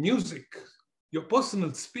 food, music, your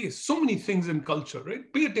personal space, so many things in culture, right?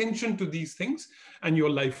 Pay attention to these things and your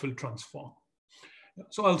life will transform.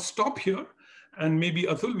 So I'll stop here, and maybe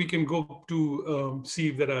Atul, we can go to see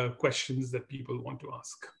if there are questions that people want to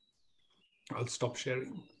ask. I'll stop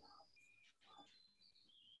sharing.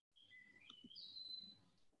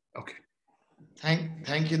 Okay.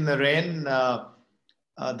 Thank you, Naren.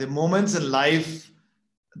 The moments in life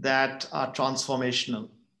that are transformational.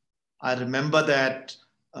 I remember that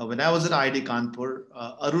when I was at IIT Kanpur,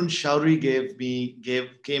 Arun Shauri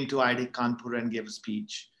came to IIT Kanpur and gave a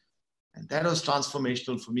speech. And that was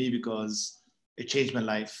transformational for me because it changed my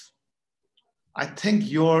life. I think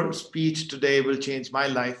your speech today will change my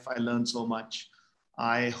life. I learned so much.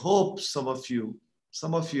 I hope some of you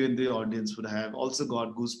in the audience would have also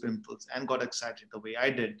got goose pimples and got excited the way I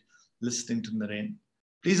did listening to Naren.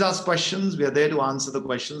 Please ask questions. We are there to answer the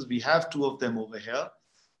questions. We have 2 of them over here.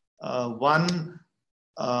 One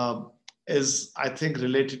is, I think,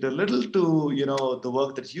 related a little to, the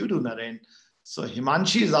work that you do, Naren. So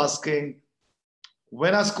Himanshi is asking,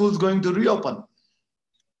 when are schools going to reopen?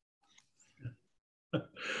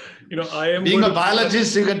 I am being a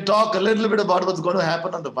biologist, you can talk a little bit about what's going to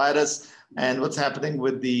happen on the virus and what's happening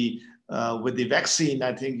with the vaccine.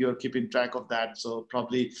 I think you're keeping track of that. So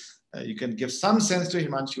probably you can give some sense to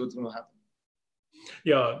Himanshu what's going to happen.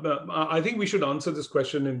 Yeah, I think we should answer this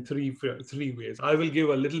question in three ways. I will give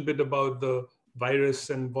a little bit about the virus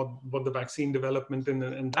and what the vaccine development in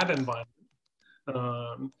that environment.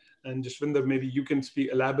 And Jaswinder, maybe you can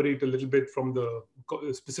elaborate a little bit from the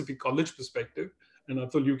specific college perspective. And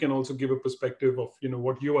Atul, you can also give a perspective of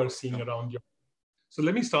what you are seeing around you. So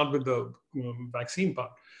let me start with the vaccine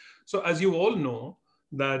part. So as you all know,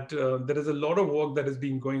 that there is a lot of work that has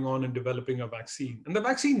been going on in developing a vaccine. And the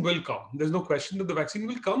vaccine will come. There's no question that the vaccine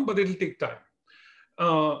will come, but it'll take time.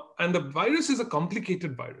 And the virus is a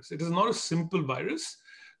complicated virus. It is not a simple virus.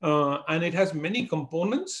 And it has many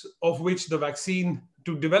components of which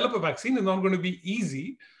to develop a vaccine is not going to be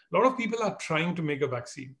easy. A lot of people are trying to make a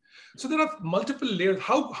vaccine. So there are multiple layers.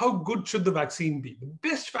 How good should the vaccine be? The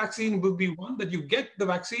best vaccine will be one that you get the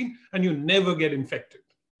vaccine and you never get infected,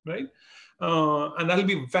 right? And that'll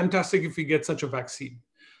be fantastic if we get such a vaccine.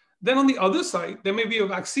 Then on the other side, there may be a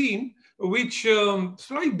vaccine which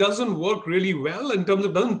probably doesn't work really well in terms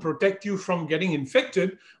of doesn't protect you from getting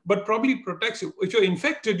infected, but probably protects you. If you're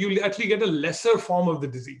infected, you'll actually get a lesser form of the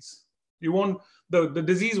disease. The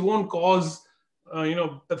disease won't cause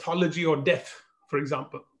pathology or death, for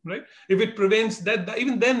example, right? If it prevents that,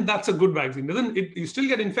 even then that's a good vaccine. You still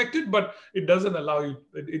get infected, but it doesn't allow you,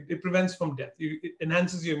 it prevents from death. It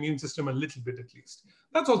enhances your immune system a little bit at least.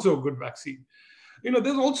 That's also a good vaccine.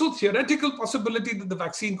 There's also theoretical possibility that the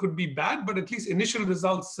vaccine could be bad, but at least initial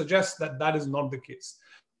results suggest that that is not the case.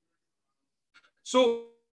 So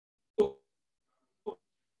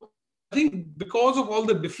I think because of all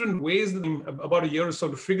the different ways, about a year or so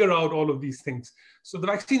to figure out all of these things. So the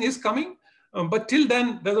vaccine is coming, but till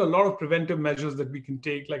then, there's a lot of preventive measures that we can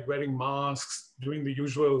take, like wearing masks, doing the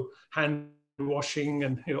usual hand washing,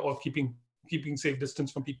 and or keeping safe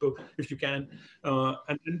distance from people if you can,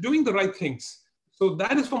 and doing the right things. So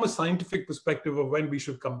that is from a scientific perspective of when we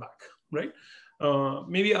should come back, right?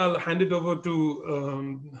 Maybe I'll hand it over to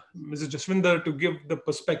Mrs. Jaswinder to give the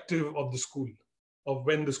perspective of the school, of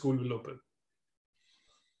when the school will open.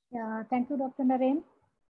 Yeah, thank you, Dr. Naren.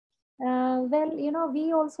 Well,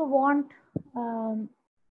 we also want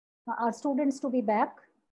our students to be back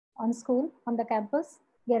on school, on the campus.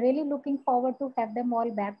 We are really looking forward to have them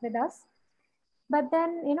all back with us. But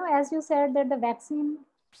then, as you said, that the vaccine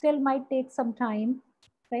still might take some time,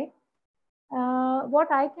 right? What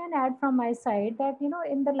I can add from my side that,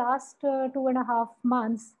 in the last 2.5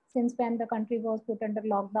 months since when the country was put under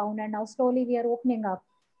lockdown and now slowly we are opening up,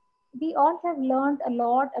 we all have learned a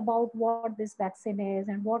lot about what this vaccine is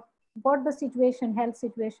and what the health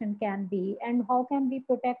situation can be, and how can we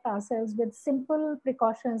protect ourselves with simple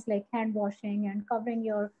precautions like hand washing and covering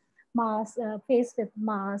your face with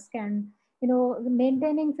mask, and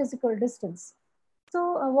maintaining physical distance.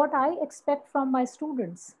 So what I expect from my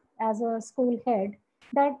students as a school head,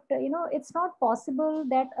 that it's not possible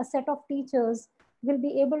that a set of teachers will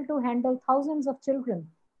be able to handle thousands of children.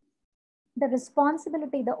 The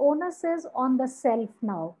responsibility, the onus is on the self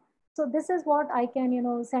now. So this is what I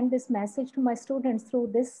can send this message to my students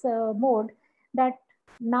through this mode, that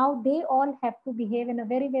now they all have to behave in a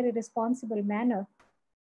very, very responsible manner.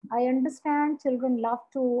 I understand children love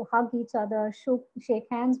to hug each other, shake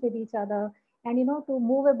hands with each other, and to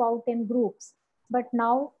move about in groups. But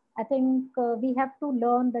now I think we have to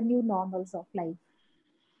learn the new normals of life.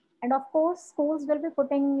 And of course, schools will be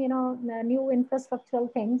putting new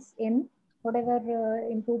infrastructural things in, whatever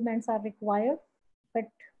improvements are required. But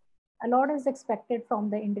a lot is expected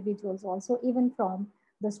from the individuals also, even from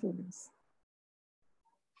the students.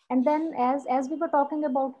 And then as we were talking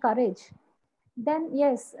about courage, then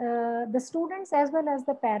yes, the students as well as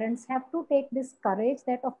the parents have to take this courage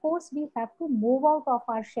that of course we have to move out of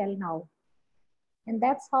our shell now. And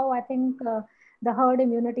that's how I think the herd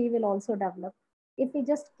immunity will also develop. If we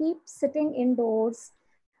just keep sitting indoors,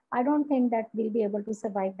 I don't think that we'll be able to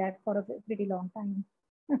survive that for a pretty long time.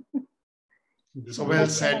 So well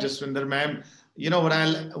said, Jaswinder ma'am. What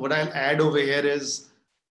I'll add over here is,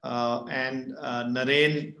 and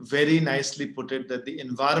Naren very nicely put it, that the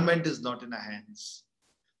environment is not in our hands.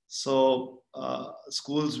 So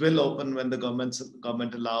schools will open when the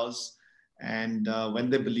government allows, and when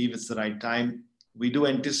they believe it's the right time. We do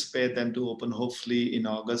anticipate them to open hopefully in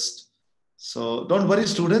August. So don't worry,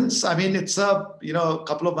 students. I mean, it's a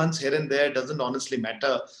couple of months here and there, doesn't honestly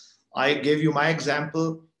matter. I gave you my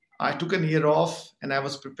example. I took a year off and I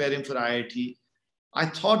was preparing for IIT. I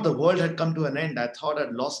thought the world had come to an end. I thought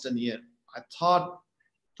I'd lost a year. I thought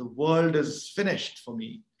the world is finished for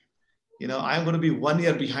me. I'm going to be 1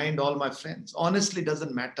 year behind all my friends. Honestly,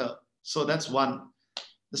 doesn't matter. So that's one.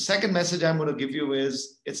 The second message I'm going to give you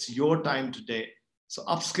is, it's your time today. So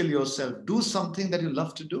upskill yourself. Do something that you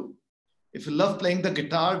love to do. If you love playing the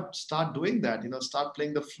guitar, start doing that. Start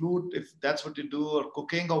playing the flute if that's what you do, or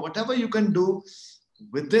cooking, or whatever you can do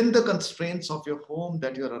within the constraints of your home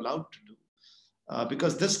that you're allowed to do.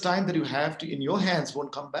 Because this time that you have in your hands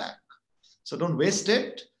won't come back. So don't waste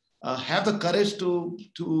it. Have the courage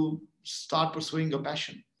to start pursuing your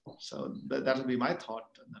passion. So that'll be my thought,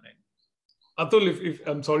 Narendra. Atul, if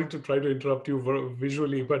I'm sorry to try to interrupt you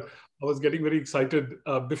visually, but I was getting very excited.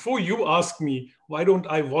 Before you ask me, why don't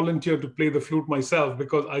I volunteer to play the flute myself?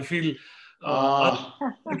 Because I feel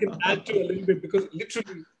I can add to a little bit, because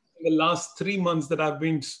literally in the last 3 months that I've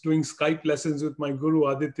been doing Skype lessons with my guru,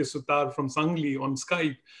 Aditya Sutar from Sangli on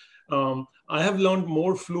Skype, I have learned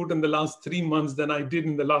more flute in the last 3 months than I did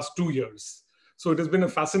in the last 2 years. So it has been a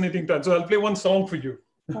fascinating time. So I'll play one song for you.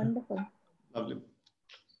 Wonderful. Lovely.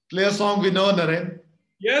 Play a song we know, Narendra.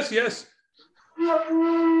 Yes, yes.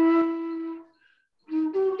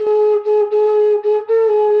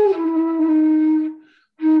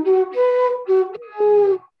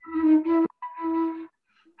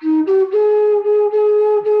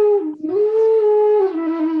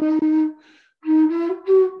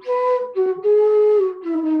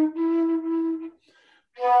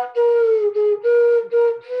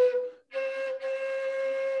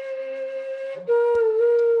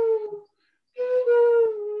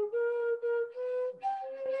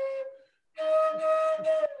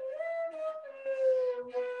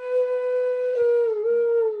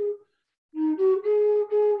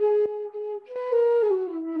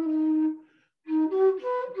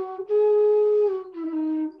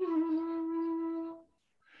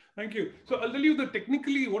 Thank you. So I'll tell you that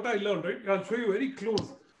technically what I learned, right? I'll show you very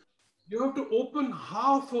close. You have to open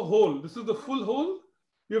half a hole. This is the full hole.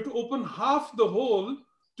 You have to open half the hole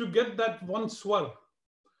to get that one swar.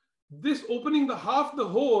 This opening the half the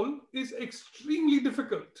hole is extremely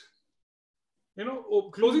difficult.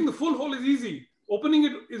 Closing the full hole is easy. Opening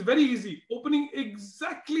it is very easy. Opening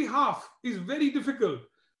exactly half is very difficult.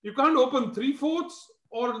 You can't open 3/4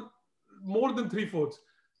 or more than 3/4.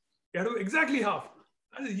 You have to exactly half.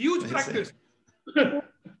 That's a huge practice.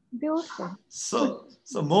 Beautiful.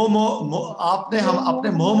 So मोह आपने हम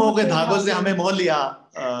अपने मोह के धागों से हमें मोह लिया,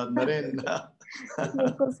 नरेंद्र.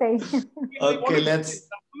 बिल्कुल सही. Okay, let's.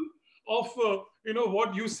 Of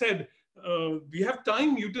what you said. We have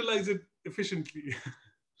time, utilize it efficiently.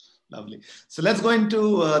 Lovely. So let's go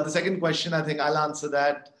into the second question. I think I'll answer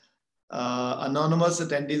that. Anonymous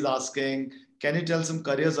attendees asking, can you tell some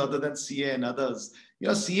careers other than CA and others?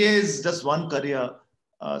 CA is just one career.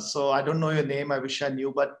 So I don't know your name. I wish I knew,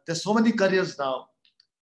 but there's so many careers now.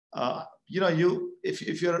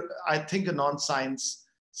 If you're, I think, a non-science,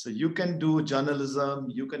 so you can do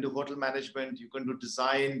journalism, you can do hotel management, you can do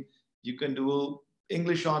design, you can do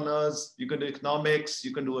English honors, you can do economics,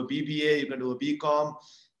 you can do a BBA, you can do a BCom,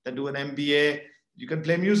 then do an MBA, you can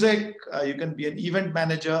play music, you can be an event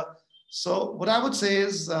manager. So what I would say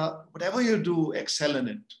is, whatever you do, excel in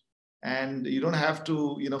it. And you don't have to,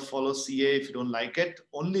 follow CA if you don't like it.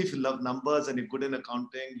 Only if you love numbers and you're good in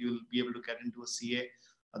accounting, you'll be able to get into a CA.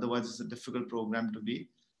 Otherwise, it's a difficult program to be.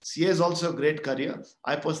 CA is also a great career.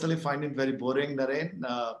 I personally find it very boring, Naren.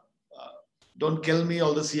 Don't kill me,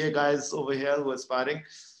 all the CA guys over here who are aspiring.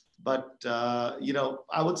 But,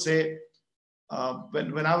 I would say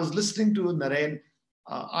when I was listening to Naren,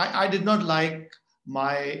 I did not like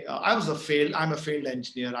I'm a failed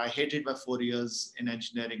engineer. I hated my 4 years in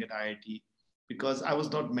engineering at IIT because I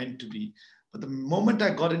was not meant to be. But the moment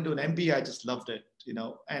I got into an MBA, I just loved it,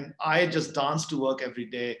 and I just dance to work every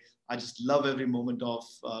day. I just love every moment of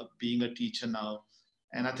being a teacher now.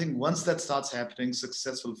 And I think once that starts happening,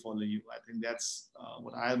 success will follow you. I think that's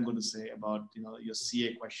what I am going to say about, your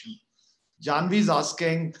CA question. Janvi is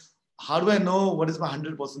asking, how do I know what is my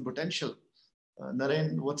 100% potential?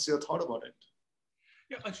 Naren, what's your thought about it?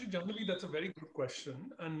 Yeah, actually, generally, that's a very good question.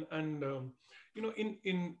 And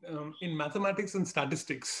in mathematics and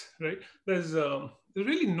statistics, right, there's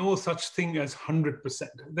really no such thing as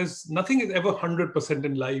 100%. There's nothing is ever 100%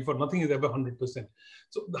 in life, or nothing is ever 100%.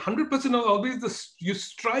 So the 100% are always you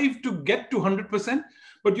strive to get to 100%,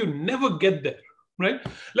 but you never get there, right?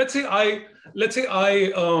 Let's say I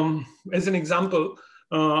as an example,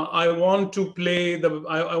 I want to play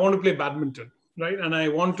badminton. Right, and I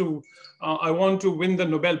want to win the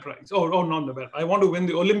Nobel Prize, or not Nobel. I want to win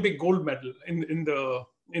the Olympic gold medal in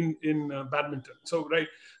badminton. So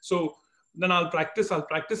so then I'll practice. I'll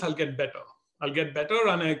get better.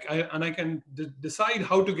 And I can decide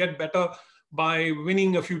how to get better by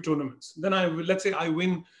winning a few tournaments. Then let's say I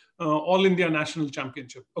win All India National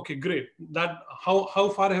Championship. Okay, great. That how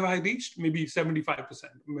far have I reached? Maybe 75%,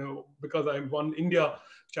 because I won India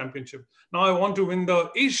Championship. Now I want to win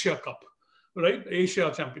the Asia Cup, right?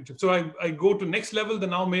 Asia Championship. So I go to next level.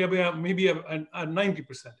 Then now maybe at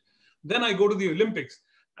 90%. Then I go to the Olympics,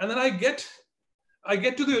 and then I get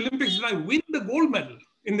to the Olympics and I win the gold medal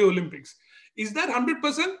in the Olympics. Is that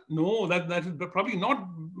 100%? No, that is probably not,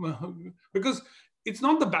 because it's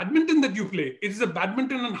not the badminton that you play. It's the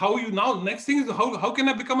badminton and how you now. Next thing is how can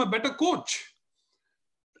I become a better coach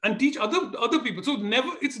and teach other people? So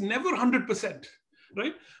it's never 100%,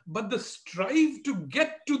 right? But the strive to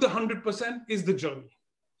get to the 100% is the journey.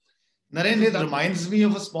 Narendra, it reminds me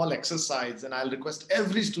of a small exercise, and I'll request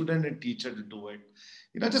every student and teacher to do it.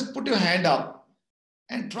 Just put your hand up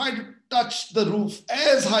and try to touch the roof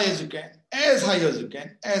as high as you can, as high as you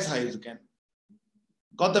can, as high as you can.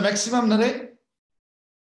 Got the maximum, Narendra?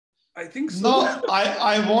 I think so. No,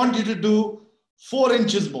 I want you to do 4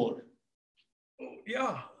 inches more. Oh,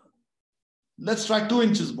 yeah. Let's try 2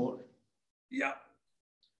 inches more. Yeah.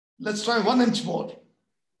 Let's try 1 inch more.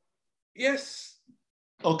 Yes.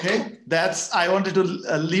 Okay, I wanted to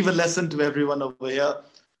leave a lesson to everyone over here.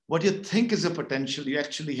 What you think is your potential, you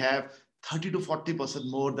actually have 30 to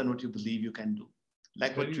 40% more than what you believe you can do.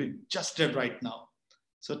 Like what we just did right now.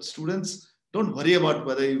 So students, don't worry about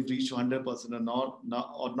whether you've reached 100%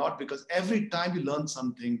 or not, because every time you learn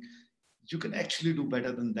something, you can actually do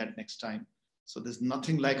better than that next time. So there's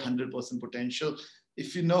nothing like 100% potential.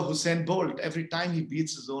 If you know Usain Bolt, every time he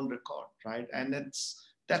beats his own record, right? And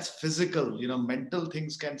that's physical. Mental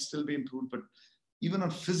things can still be improved, but even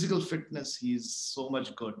on physical fitness, he's so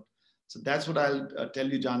much good. So that's what I'll tell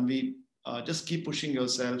you, Janvi. Just keep pushing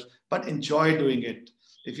yourself, but enjoy doing it.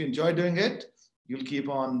 If you enjoy doing it, you'll keep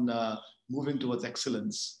on moving towards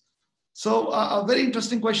excellence. So a very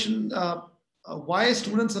interesting question. Why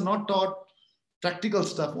students are not taught practical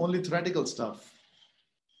stuff, only theoretical stuff?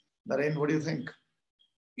 Narendra, what do you think?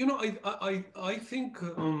 I think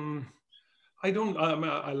I don't.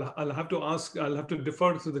 I'll have to ask. I'll have to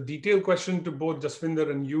defer to the detailed question to both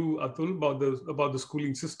Jaswinder and you, Atul, about the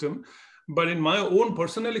schooling system. But in my own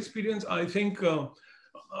personal experience, I think the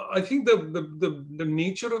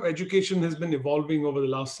nature of education has been evolving over the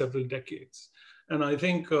last several decades, and I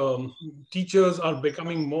think teachers are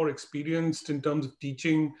becoming more experienced in terms of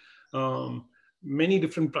teaching many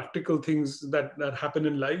different practical things that happen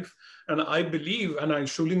in life. And I believe, and I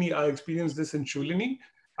experienced this in Shulini.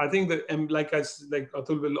 I think that, like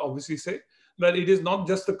Atul will obviously say, that it is not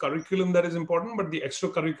just the curriculum that is important, but the extra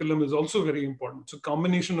curriculum is also very important. So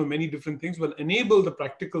combination of many different things will enable the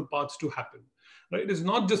practical parts to happen, right? It's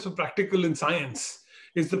not just the practical in science.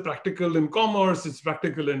 It's the practical in commerce. It's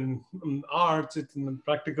practical in arts. It's in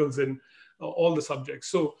practicals in all the subjects.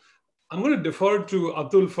 So I'm going to defer to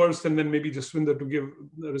Atul first, and then maybe Jaswinder to give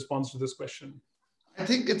a response to this question. I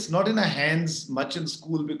think it's not in our hands much in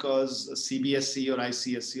school, because CBSE or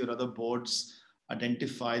ICSE or other boards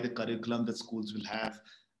identify the curriculum that schools will have.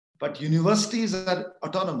 But universities are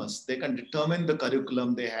autonomous. They can determine the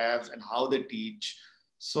curriculum they have and how they teach.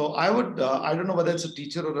 So I don't know whether it's a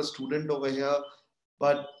teacher or a student over here,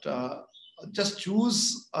 but just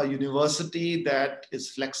choose a university that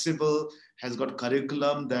is flexible, has got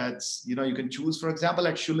curriculum that's, you can choose. For example,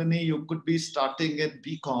 at Shulini, you could be starting at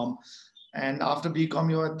BCom. And after BCom,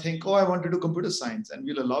 you would think, I want to do computer science, and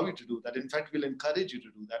we'll allow you to do that. In fact, we'll encourage you to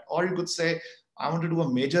do that. Or you could say, I want to do a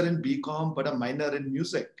major in BCom, but a minor in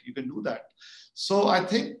music. You can do that. So I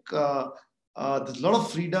think there's a lot of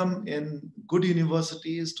freedom in good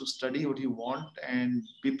universities to study what you want and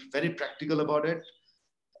be very practical about it.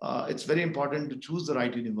 It's very important to choose the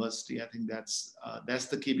right university. I think that's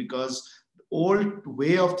the key, because the old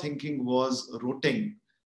way of thinking was roting.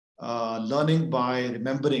 Learning by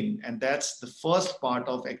remembering, and that's the first part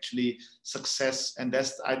of actually success. And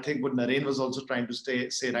that's, I think, what Narendra was also trying to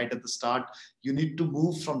say right at the start. You need to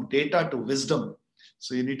move from data to wisdom.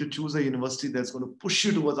 So you need to choose a university that's going to push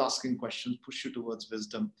you towards asking questions, push you towards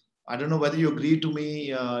wisdom. I don't know whether you agree to me,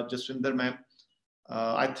 Jaswinder ma'am.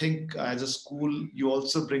 I think as a school, you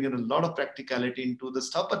also bring in a lot of practicality into the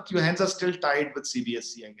stuff, but your hands are still tied with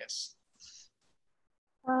CBSE, I guess.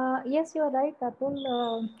 Yes, you're right,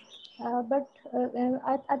 Atul. But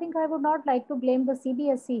I think I would not like to blame the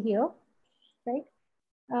CBSE here, right?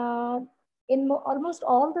 In almost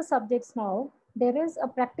all the subjects now, there is a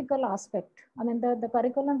practical aspect. I mean, the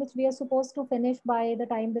curriculum which we are supposed to finish by the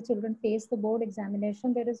time the children face the board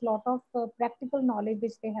examination, there is a lot of practical knowledge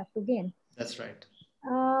which they have to gain. That's right.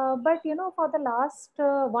 But, for the last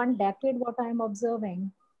 1 decade, what I'm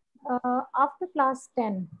observing, after class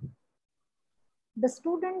 10, the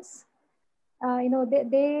students,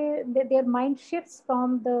 their mind shifts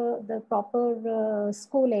from the proper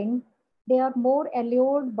schooling. They are more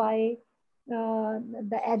allured by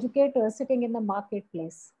the educators sitting in the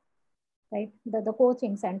marketplace, right? The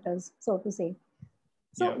coaching centers, so to say.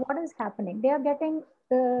 So Yeah, what is happening? They are getting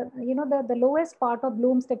the lowest part of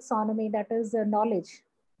Bloom's taxonomy, that is knowledge,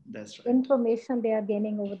 that's right. information they are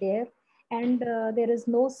gaining over there, and there is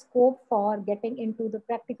no scope for getting into the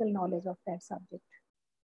practical knowledge of that subject.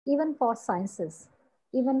 Even for sciences,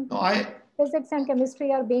 even No, I physics and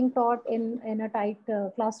chemistry are being taught in a tight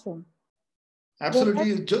classroom. Whereas,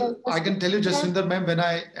 absolutely. the I can tell you, students have, Jaswinder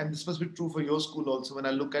ma'am, and this must be true for your school also, when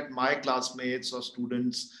I look at my classmates or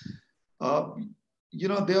students, uh,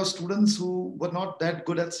 there are students who were not that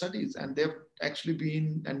good at studies, and they've actually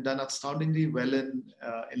been and done astoundingly well in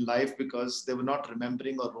life because they were not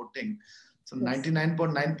remembering or roting. So yes,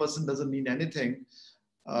 99.9% doesn't mean anything.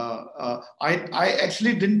 I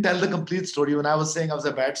actually didn't tell the complete story. When I was saying I was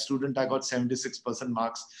a bad student, I got 76%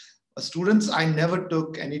 marks. Students, I never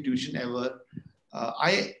took any tuition ever.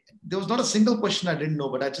 I There was not a single question I didn't know,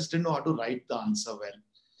 but I just didn't know how to write the answer well.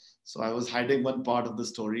 So I was hiding one part of the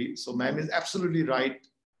story. So ma'am is absolutely right.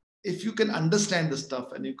 If you can understand the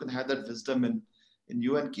stuff and you can have that wisdom in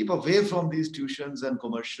you and keep away from these tuitions and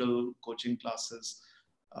commercial coaching classes,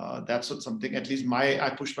 that's what something, at least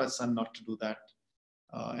I push my son not to do that.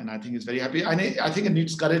 And I think he's very happy. I think it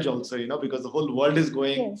needs courage also, because the whole world is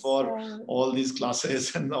going yes. for all these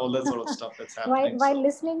classes and all that sort of stuff that's while happening. while So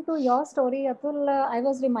listening to your story, Atul, I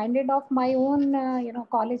was reminded of my own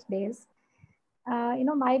college days.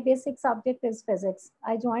 My basic subject is physics.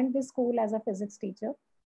 I joined this school as a physics teacher,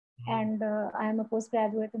 and I am a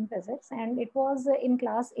postgraduate in physics. And it was in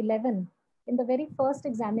class 11, in the very first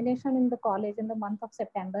examination in the college in the month of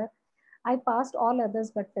September. I passed all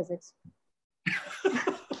others but physics.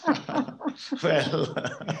 well,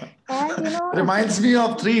 And reminds me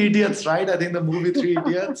of Three Idiots, right? I think the movie Three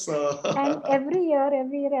Idiots. and every year,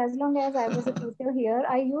 as long as I was a teacher here,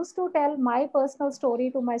 I used to tell my personal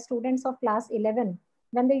story to my students of class 11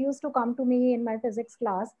 when they used to come to me in my physics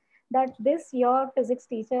class, that this your physics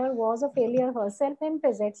teacher was a failure herself in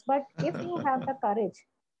physics. But if you have the courage,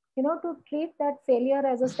 to treat that failure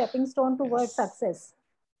as a stepping stone towards Yes, success,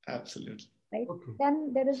 absolutely. right? Okay.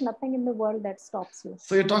 Then there is nothing in the world that stops you.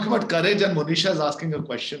 So you're talking about courage, and Monisha is asking a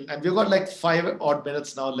question, and we've got like 5 odd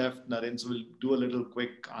minutes now left, Naren. So we'll do a little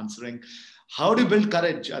quick answering. How do you build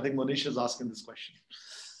courage? I think Monisha is asking this question.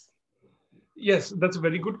 Yes, that's a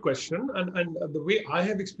very good question, and the way I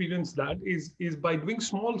have experienced that is by doing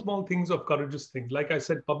small things of courageous things. Like I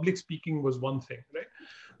said, public speaking was one thing, right?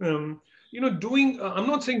 Doing. I'm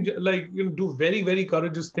not saying like do very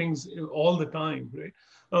courageous things all the time, right?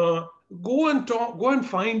 Uh, Go and talk. Go and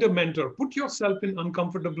find a mentor. Put yourself in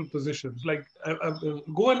uncomfortable positions. Like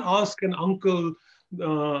go and ask an uncle,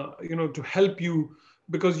 to help you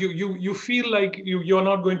because you feel like you're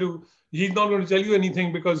not going to he's not going to tell you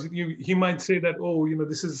anything because he might say that, oh,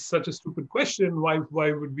 this is such a stupid question. Why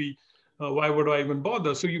would I even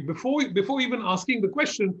bother? So you before even asking the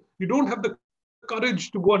question, you don't have the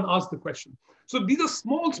courage to go and ask the question. So these are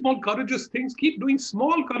small courageous things. Keep doing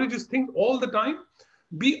small courageous things all the time.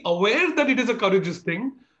 Be aware that it is a courageous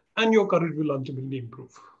thing, and your courage will ultimately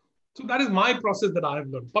improve. So that is my process that I have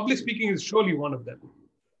learned. Public speaking is surely one of them.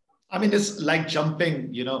 I mean, it's like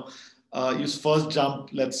jumping, you first jump,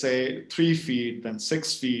 let's say 3 feet, then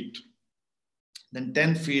 6 feet, then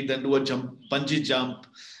 10 feet, then do a bungee jump.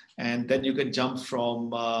 And then you can jump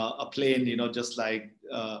from a plane, just like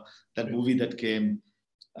that movie that came,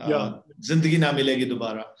 Yeah, Zindagi Na Milegi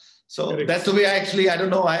Dobara. So correct. that's the way I don't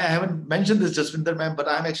know, I haven't mentioned this, Jaswinder ma'am, but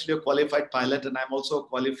I'm actually a qualified pilot, and I'm also a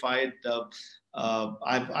qualified,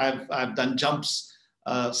 I've done jumps,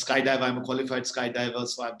 skydive. I'm a qualified skydiver,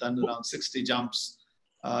 so I've done around 60 jumps.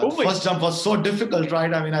 The Oh my. first jump was so difficult,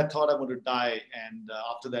 right? I mean, I thought I'm going to die, and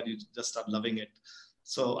after that, you just start loving it.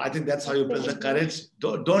 So I think that's how you That's build really the great.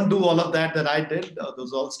 courage. Don't do all of that I did.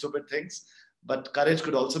 Those are all stupid things. But courage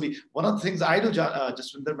could also be one of the things I do.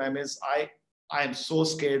 Jaswinder ma'am, is I am so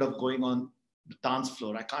scared of going on the dance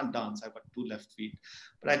floor. I can't dance. I've got 2 left feet,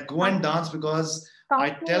 but I go and dance because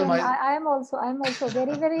I Count me tell in. my I'm also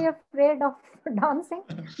very afraid of dancing,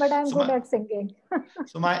 but I'm so good my at singing.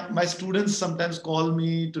 So my students sometimes call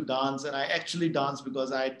me to dance, and I actually dance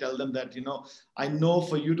because I tell them that, I know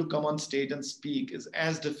for you to come on stage and speak is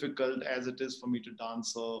as difficult as it is for me to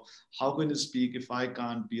dance. So how can you speak if I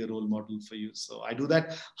can't be a role model for you? So I do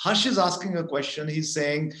that. Harsh is asking a question. He's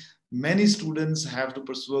saying many students have to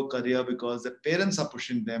pursue a career because their parents are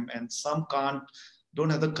pushing them, and some don't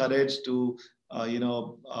have the courage to,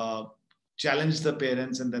 challenge the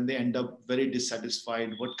parents, and then they end up very dissatisfied.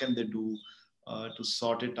 What can they do to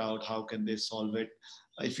sort it out? How can they solve it?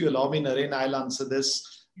 If you allow me, Naren, I'll answer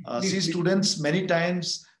this. See, students, many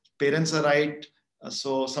times parents are right.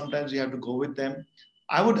 So sometimes you have to go with them.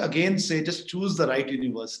 I would again say just choose the right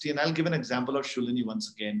university. And I'll give an example of Shulini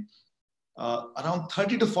once again. Around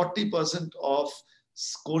 30 to 40% of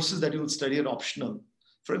courses that you will study are optional.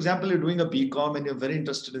 For example, you're doing a BCom and you're very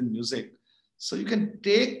interested in music. So you can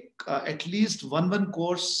take at least one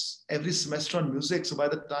course every semester on music. So by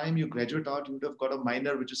the time you graduate out, you would have got a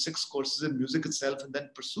minor, which is 6 courses in music itself, and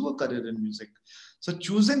then pursue a career in music. So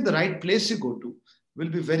choosing the right place you go to will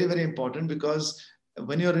be very, very important, because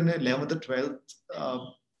when you're in 11th or 12th,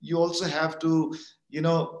 you also have to,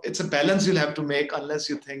 it's a balance you'll have to make, unless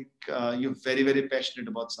you think you're very, very passionate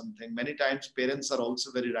about something. Many times parents are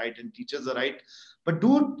also very right and teachers are right, but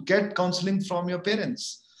do get counseling from your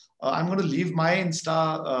parents. I'm going to leave my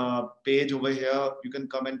Insta page over here. You can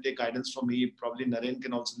come and take guidance from me. Probably Naren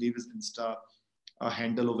can also leave his Insta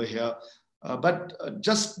handle over here. But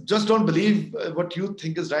just don't believe what you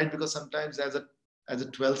think is right, because sometimes as a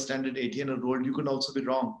 12th standard 18-year-old, you can also be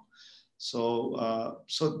wrong. So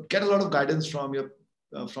get a lot of guidance from your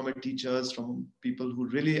teachers, from people who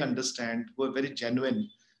really understand, who are very genuine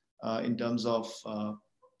in terms of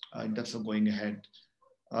going ahead.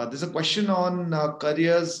 There's a question on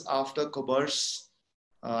careers after commerce.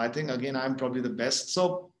 I think, again, I'm probably the best.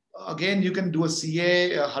 So again, you can do a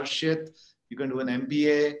CA, Harshit, you can do an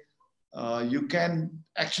MBA, you can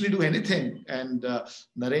actually do anything. And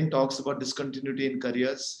Naren talks about discontinuity in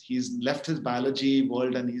careers. He's left his biology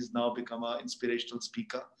world and he's now become an inspirational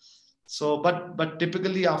speaker. So, but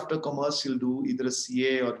typically after commerce, you'll do either a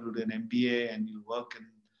CA or you'll do an MBA, and you'll work in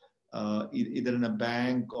either in a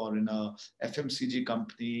bank or in a FMCG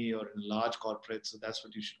company or in a large corporate. So that's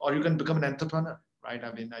what you should, or you can become an entrepreneur, right?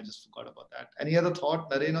 I mean, I just forgot about that. Any other thought,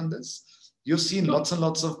 Naren, on this? You've seen lots and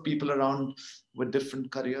lots of people around with different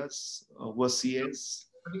careers who are CAs.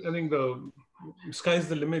 I think the sky's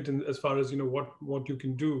the limit as far as, what you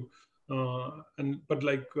can do. But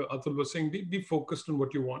like Atul was saying, be focused on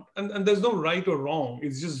what you want. And there's no right or wrong.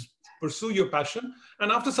 It's just pursue your passion. And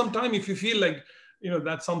after some time, if you feel like,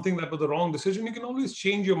 that's something that was the wrong decision, you can always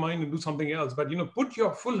change your mind and do something else. But, put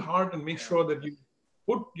your full heart and make sure that you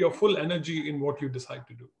put your full energy in what you decide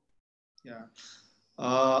to do. Yeah.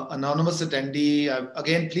 Anonymous attendee,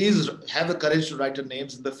 again, please have the courage to write your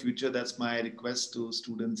names in the future. That's my request to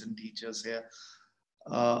students and teachers here.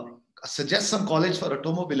 Suggest some college for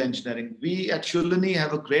automobile engineering. We at Shulini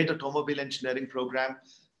have a great automobile engineering program.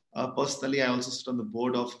 Personally, I also sit on the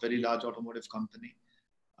board of a very large automotive company.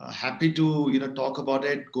 Happy to talk about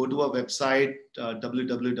it. Go to our website,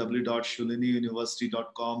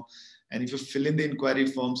 www.shuliniuniversity.com. And if you fill in the inquiry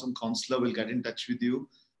form, some counselor will get in touch with you.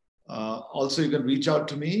 Also, you can reach out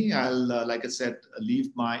to me. I'll, like I said,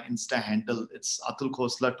 leave my Insta handle. It's Atul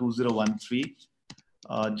Khosla 2013.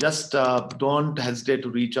 Just don't hesitate to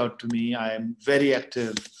reach out to me. I am very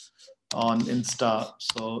active on Insta,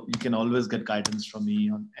 so you can always get guidance from me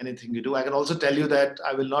on anything you do. I can also tell you that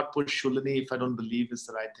I will not push Shulini if I don't believe it's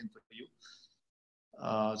the right thing for you.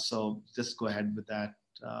 So just go ahead with that.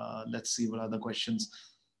 Let's see what other questions.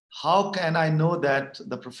 How can I know that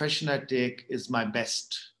the profession I take is my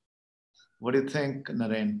best? What do you think,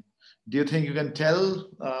 Naren? Do you think you can tell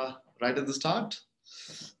right at the start?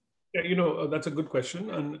 Yeah, that's a good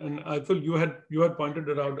question. And I thought you had pointed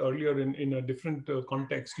it out earlier in a different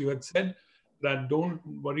context. You had said that don't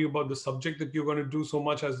worry about the subject that you're going to do so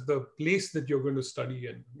much as the place that you're going to study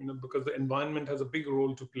in, because the environment has a big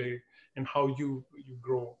role to play in how you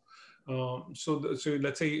grow. So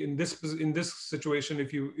let's say in this situation,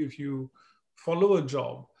 if you follow a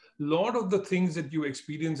job, a lot of the things that you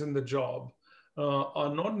experience in the job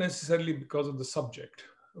are not necessarily because of the subject,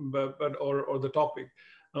 but or the topic.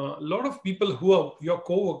 A lot of people who are your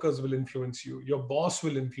co-workers will influence you. Your boss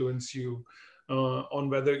will influence you on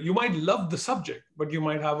whether you might love the subject, but you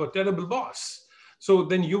might have a terrible boss. So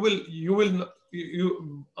then you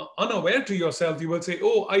unaware to yourself, you will say,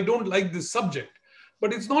 "Oh, I don't like this subject."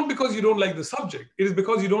 But it's not because you don't like the subject. It is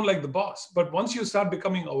because you don't like the boss. But once you start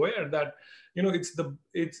becoming aware that it's the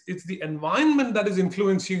environment that is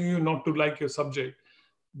influencing you not to like your subject,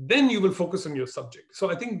 then you will focus on your subject. So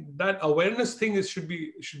I think that awareness thing should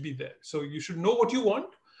be there. So you should know what you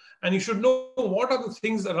want, and you should know what are the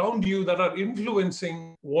things around you that are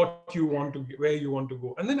influencing what you want to, where you want to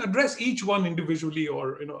go, and then address each one individually,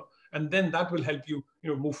 and then that will help you,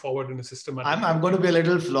 move forward in a systematic. I'm going to be a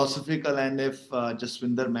little philosophical, and if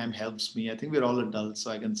Jaswinder ma'am helps me, I think we're all adults,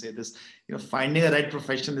 so I can say this. Finding a right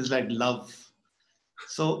profession is like love.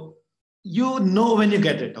 So when you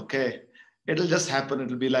get it, okay. it'll just happen.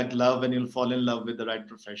 It'll be like love, and you'll fall in love with the right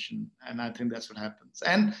profession. And I think that's what happens.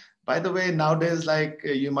 And by the way, nowadays, like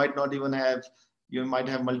you might not even have, you might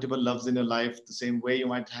have multiple loves in your life the same way you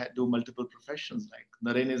might do multiple professions. Like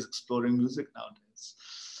Naren is exploring music nowadays.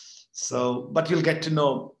 So, but you'll get to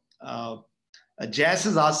know. Jazz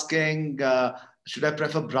is asking, should I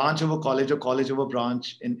prefer branch over college or college over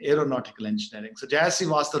branch in aeronautical engineering? So Jazz,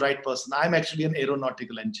 you've asked the right person. I'm actually an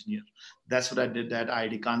aeronautical engineer. That's what I did at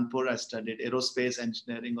IIT Kanpur. I studied aerospace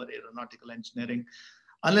engineering or aeronautical engineering.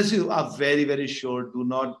 Unless you are very, very sure, do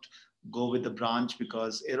not go with the branch,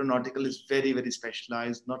 because aeronautical is very, very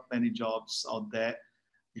specialized. Not many jobs out there.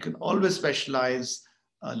 You can always specialize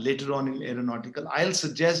later on in aeronautical. I'll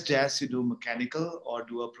suggest, Jazz, you do mechanical or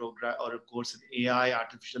do a program or a course in AI,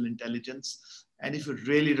 artificial intelligence. And if you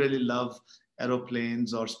really, really love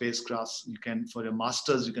aeroplanes or spacecrafts, you can, for your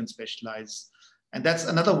masters, you can specialize. And that's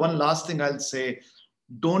another one last thing I'll say.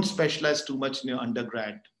 Don't specialize too much in your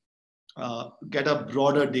undergrad. Get a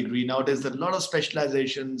broader degree. Nowadays, there are a lot of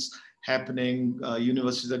specializations happening.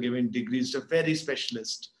 Universities are giving degrees to very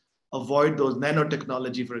specialist. Avoid those.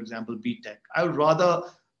 Nanotechnology, for example, BTech. I would rather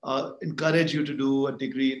encourage you to do a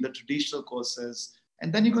degree in the traditional courses.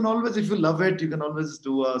 And then you can always, if you love it, you can always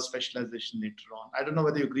do a specialization later on. I don't know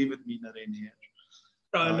whether you agree with me, Naren, here.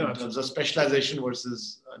 No, in terms of specialization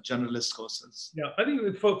versus generalist courses. Yeah, I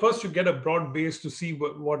think first you get a broad base to see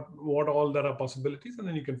what all there are possibilities, and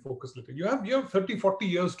then you can focus later. You have 30, 40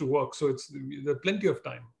 years to work, so there's plenty of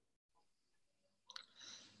time.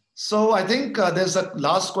 So I think there's a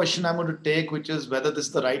last question I'm going to take, which is whether this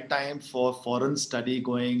is the right time for foreign study,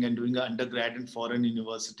 going and doing an undergrad in foreign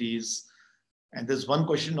universities. And there's one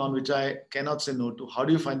question on which I cannot say no to. How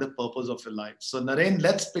do you find the purpose of your life? So Naren,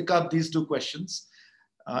 let's pick up these two questions.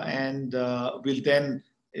 And we'll then,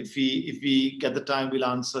 if we get the time, we'll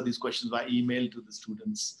answer these questions by email to the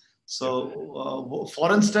students. So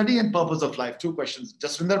foreign study and purpose of life, two questions.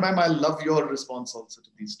 Jaswinder ma'am, I love your response also to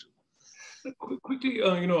these two. Quickly,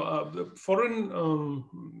 the foreign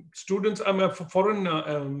students,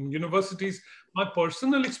 foreign universities, my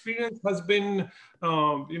personal experience has been,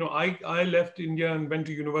 I left India and went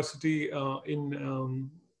to university in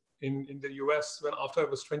the US when after I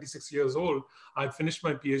was 26 years old. I'd finished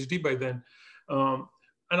my PhD by then.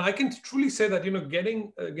 And I can truly say that,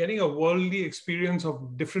 getting a worldly experience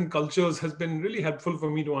of different cultures has been really helpful for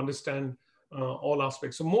me to understand all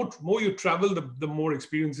aspects. So more you travel, the more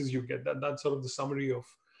experiences you get. That's sort of the summary of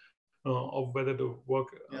whether to work.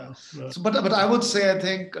 So, but I would say, I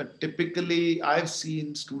think typically I've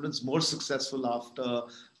seen students more successful after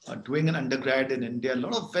doing an undergrad in India. A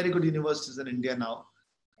lot of very good universities in India now.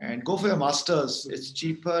 And go for your masters. It's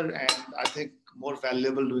cheaper and I think more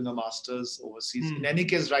valuable doing a master's overseas. In any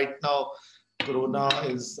case, right now, Corona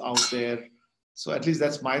is out there. So at least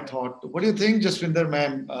that's my thought. What do you think, Jaswinder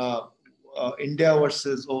ma'am? India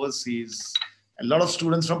versus overseas. A lot of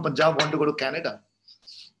students from Punjab want to go to Canada.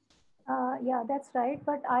 Yeah, that's right.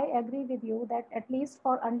 But I agree with you that at least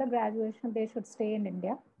for undergraduation, they should stay in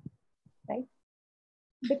India, right?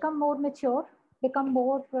 Become more mature, become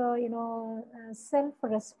more,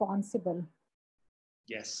 self-responsible.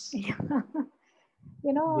 Yes.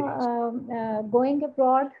 Going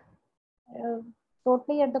abroad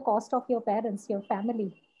totally at the cost of your parents, your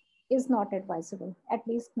family, is not advisable, at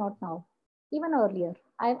least not now. Even earlier,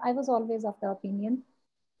 I was always of the opinion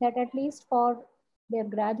that at least for their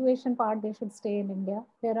graduation part, they should stay in India.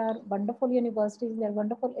 There are wonderful universities, there are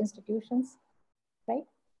wonderful institutions, right?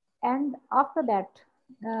 And after that,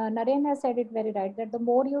 Naren has said it very right, that the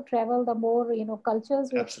more you travel, the more, cultures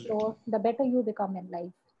you explore, the better you become in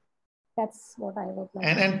life. That's what I would like.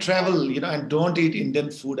 And travel, and don't eat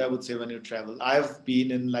Indian food, I would say, when you travel. I've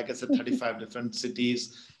been in, like I said, 35 different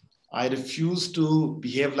cities. I refuse to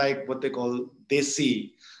behave like what they call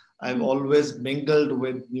desi. I've always mingled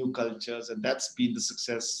with new cultures, and that's been the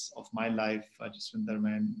success of my life, Jaswinder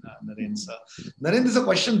and Naren sir. Naren, there's a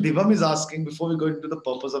question Divam is asking before we go into the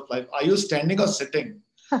purpose of life. Are you standing or sitting?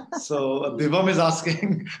 So Divam is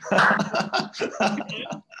asking. I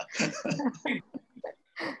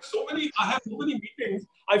have so many meetings.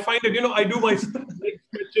 I find that, I do my leg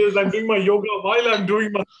stretches, I'm doing my yoga while I'm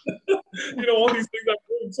doing my, all these things I'm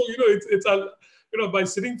doing. So, it's by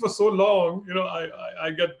sitting for so long,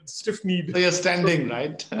 I get stiff knee. So you're standing,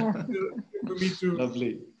 right? For me to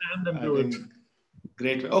Lovely. stand and do it.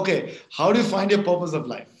 Great. Okay. How do you find your purpose of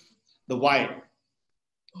life? The why?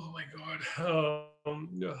 Oh my God.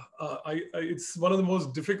 It's one of the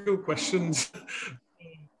most difficult questions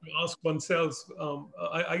to ask oneself.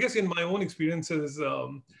 I guess in my own experiences,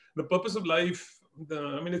 the purpose of life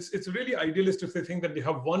I mean, it's really idealistic if they think that you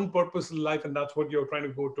have one purpose in life and that's what you're trying to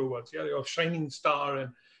go towards. Yeah, you're a shining star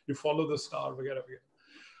and you follow the star, whatever.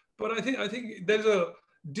 But I think there's a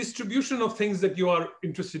distribution of things that you are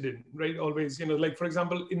interested in, right? Always, like for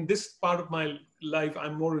example, in this part of my life,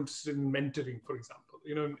 I'm more interested in mentoring, for example,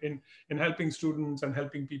 in helping students and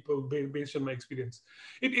helping people based on my experience.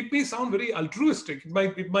 It may sound very altruistic.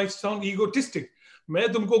 It might sound egotistic.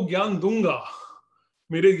 मैं तुमको ज्ञान दूंगा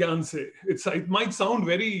मेरे ज्ञान से. It might sound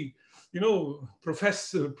very,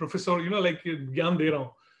 professor, like ज्ञान दे रहा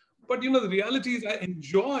हूँ. But the reality is I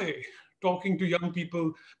enjoy talking to young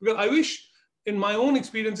people, because I wish, in my own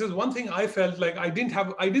experiences, one thing I felt like I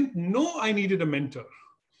didn't know I needed a mentor.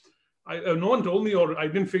 No one told me, or I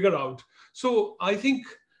didn't figure out. So I think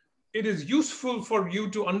it is useful for you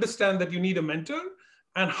to understand that you need a mentor.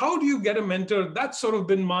 And how do you get a mentor? That's sort of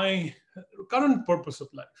been my current purpose of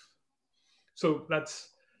life. So that's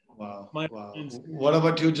Wow. What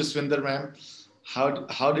about you, Jaswinder, ma'am?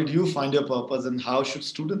 How did you find your purpose, and how should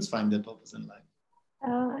students find their purpose in life?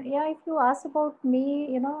 Yeah, if you ask about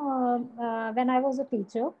me, when I was a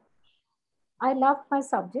teacher, I loved my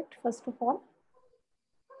subject, first of all.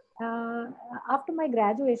 After my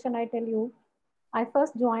graduation, I tell you, I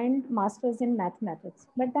first joined masters in mathematics,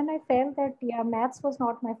 but then I felt that, yeah, maths was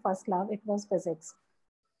not my first love, it was physics.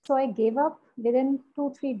 So I gave up within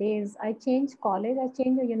 2-3 days. I changed college, I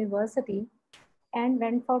changed the university and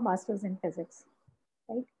went for masters in physics,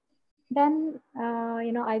 right? Then,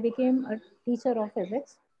 I became a teacher of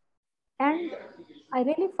physics, and I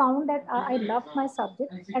really found that I loved my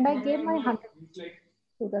subject and I gave my 100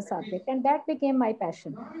 to the subject, and that became my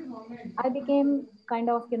passion. I became kind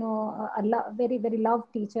of, a very, very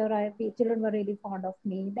loved teacher. Children were really fond of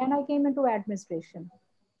me. Then I came into administration.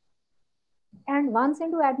 And once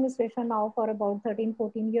into administration now for about 13,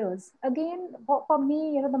 14 years, again, for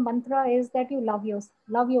me, the mantra is that you love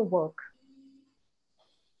your work.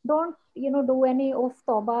 Don't, do any of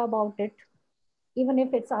tawba about it, even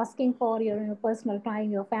if it's asking for your personal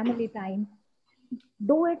time, your family time.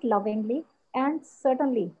 Do it lovingly, and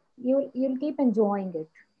certainly you'll keep enjoying it.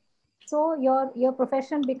 So your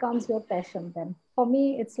profession becomes your passion then. For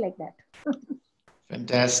me, it's like that.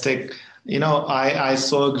 Fantastic. I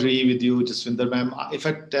so agree with you, Jaswinder ma'am. If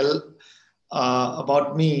I tell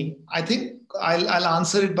about me, I think I'll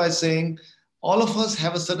answer it by saying all of us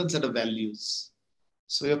have a certain set of values.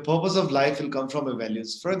 So your purpose of life will come from your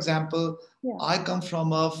values. For example, Yeah. I come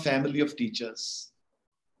from a family of teachers,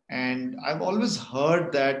 and I've always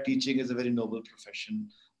heard that teaching is a very noble profession.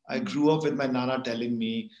 I grew up with my nana telling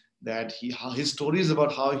me that his stories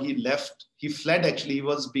about how he fled actually. He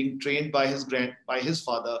was being trained by his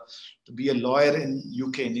father to be a lawyer in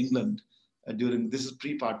UK, in England, during, this is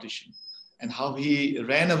pre-partition, and how he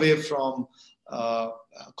ran away from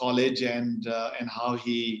college, and how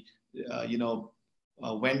he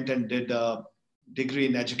went and did a degree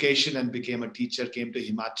in education and became a teacher, came to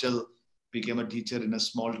Himachal, became a teacher in a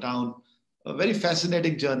small town. A very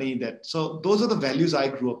fascinating journey. So those are the values I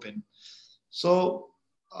grew up in. So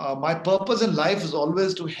my purpose in life is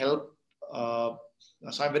always to help. So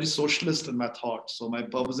I'm very socialist in my thoughts. So my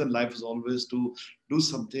purpose in life is always to do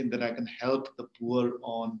something that I can help the poor,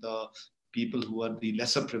 on the people who are the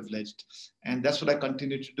lesser privileged. And that's what I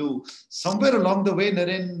continue to do. Somewhere along the way,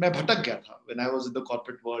 Naren, main bhatak gaya tha. When I was in the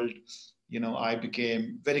corporate world, I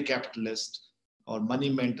became very capitalist, or money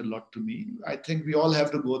meant a lot to me. I think we all have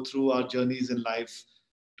to go through our journeys in life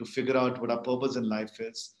to figure out what our purpose in life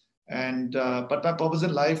is. And but my purpose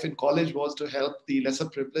in life in college was to help the lesser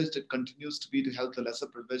privileged. It continues to be to help the lesser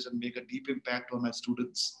privileged and make a deep impact on my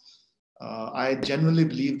students. I genuinely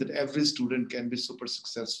believe that every student can be super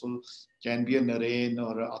successful, can be a Naren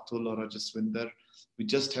or a Atul or a Jaswinder. We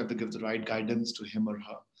just have to give the right guidance to him or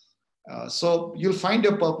her. So you'll find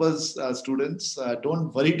your purpose, students.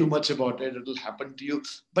 Don't worry too much about it. It'll happen to you.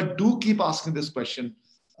 But do keep asking this question,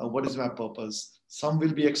 what is my purpose? Some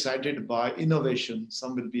will be excited by innovation.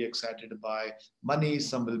 Some will be excited by money.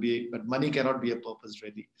 But money cannot be a purpose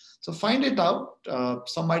really. So find it out.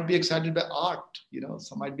 Some might be excited by art.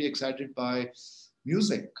 Some might be excited by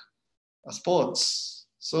music, sports.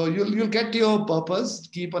 So you'll get your purpose.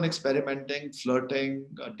 Keep on experimenting, flirting,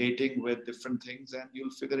 dating with different things, and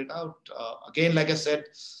you'll figure it out. Again, like I said,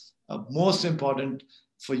 most important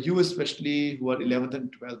for you, especially who are 11th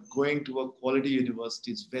and 12th, going to a quality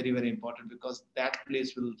university is very, very important, because that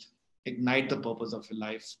place will ignite the purpose of your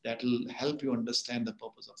life. That will help you understand the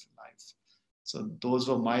purpose of your life. So those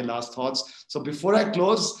were my last thoughts. So before I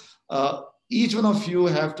close, each one of you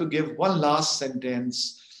have to give one last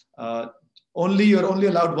sentence. You're only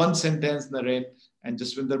allowed one sentence, Naren, And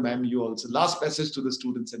Jaswinder ma'am, you also. Last message to the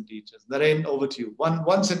students and teachers. Naren, over to you.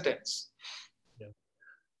 One sentence. Yeah.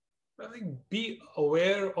 I think be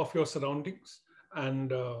aware of your surroundings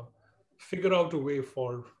and figure out a way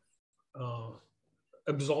for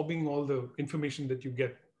absorbing all the information that you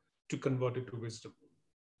get to convert it to wisdom.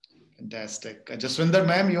 Fantastic. Jaswinder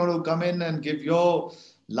ma'am, you want to come in and give your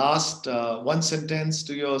last one sentence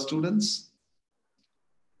to your students?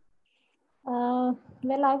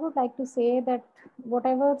 Well, I would like to say that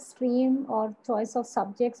whatever stream or choice of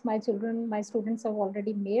subjects my students have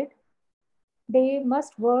already made, they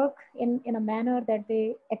must work in a manner that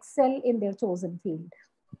they excel in their chosen field.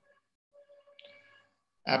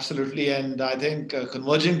 Absolutely. And I think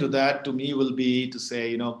converging to that to me will be to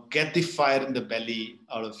say, get the fire in the belly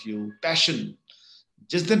out of you. Passion.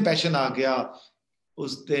 जिस दिन passion आ गया,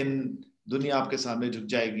 उस दिन दुनिया आपके सामने झुक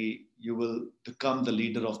जाएगी. You will become the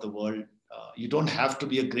leader of the world. You don't have to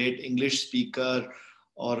be a great English speaker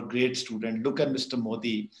or a great student. Look at Mr.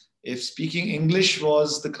 Modi. If speaking English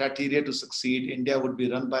was the criteria to succeed, India would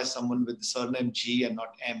be run by someone with the surname G and not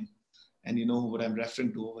M. And you know what I'm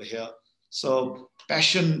referring to over here. So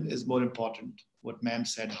passion is more important. What ma'am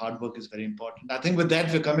said, hard work is very important. I think with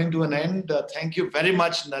that, we're coming to an end. Thank you very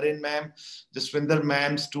much, Naren ma'am, Jaswinder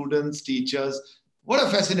ma'am, students, teachers. What a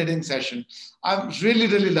fascinating session. I've really,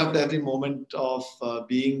 really loved every moment of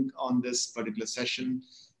being on this particular session.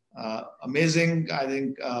 Amazing, I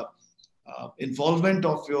think, involvement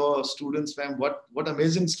of your students, ma'am. What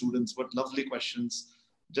amazing students, what lovely questions.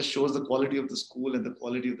 Just shows the quality of the school and the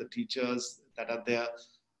quality of the teachers that are there.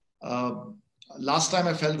 Last time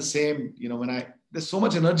I felt the same, there's so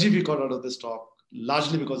much energy we got out of this talk,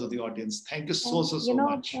 largely because of the audience. Thank you so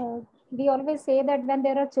much. We always say that when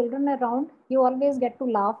there are children around, you always get to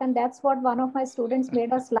laugh. And that's what one of my students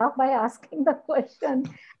made us laugh by asking the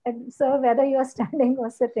question, sir, whether you are standing or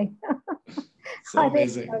sitting. So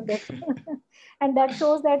amazing. And that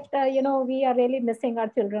shows that, we are really missing our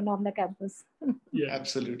children on the campus. Yeah,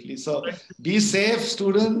 absolutely. So be safe,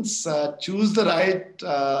 students. Choose the right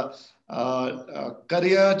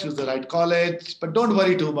career, choose the right college, but don't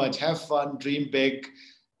worry too much. Have fun, dream big,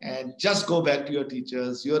 and just go back to your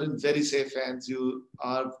teachers. You're in very safe hands. You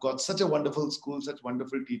have got such a wonderful school, such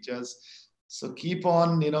wonderful teachers. So keep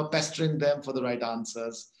on, pestering them for the right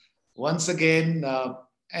answers. Once again,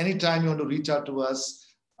 anytime you want to reach out to us,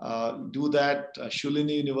 do that.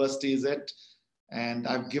 Shulini University is it. And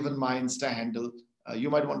I've given my Insta handle. You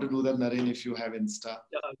might want to do that, Naren, if you have Insta.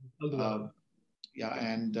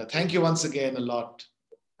 And thank you once again a lot.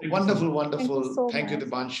 Wonderful. Thank you,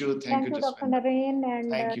 Dipanshu. Thank you, Dr. Naren, and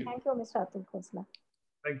thank you, Mr. Atul Khosla.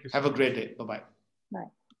 Thank you. Have a great day. Bye-bye. Bye.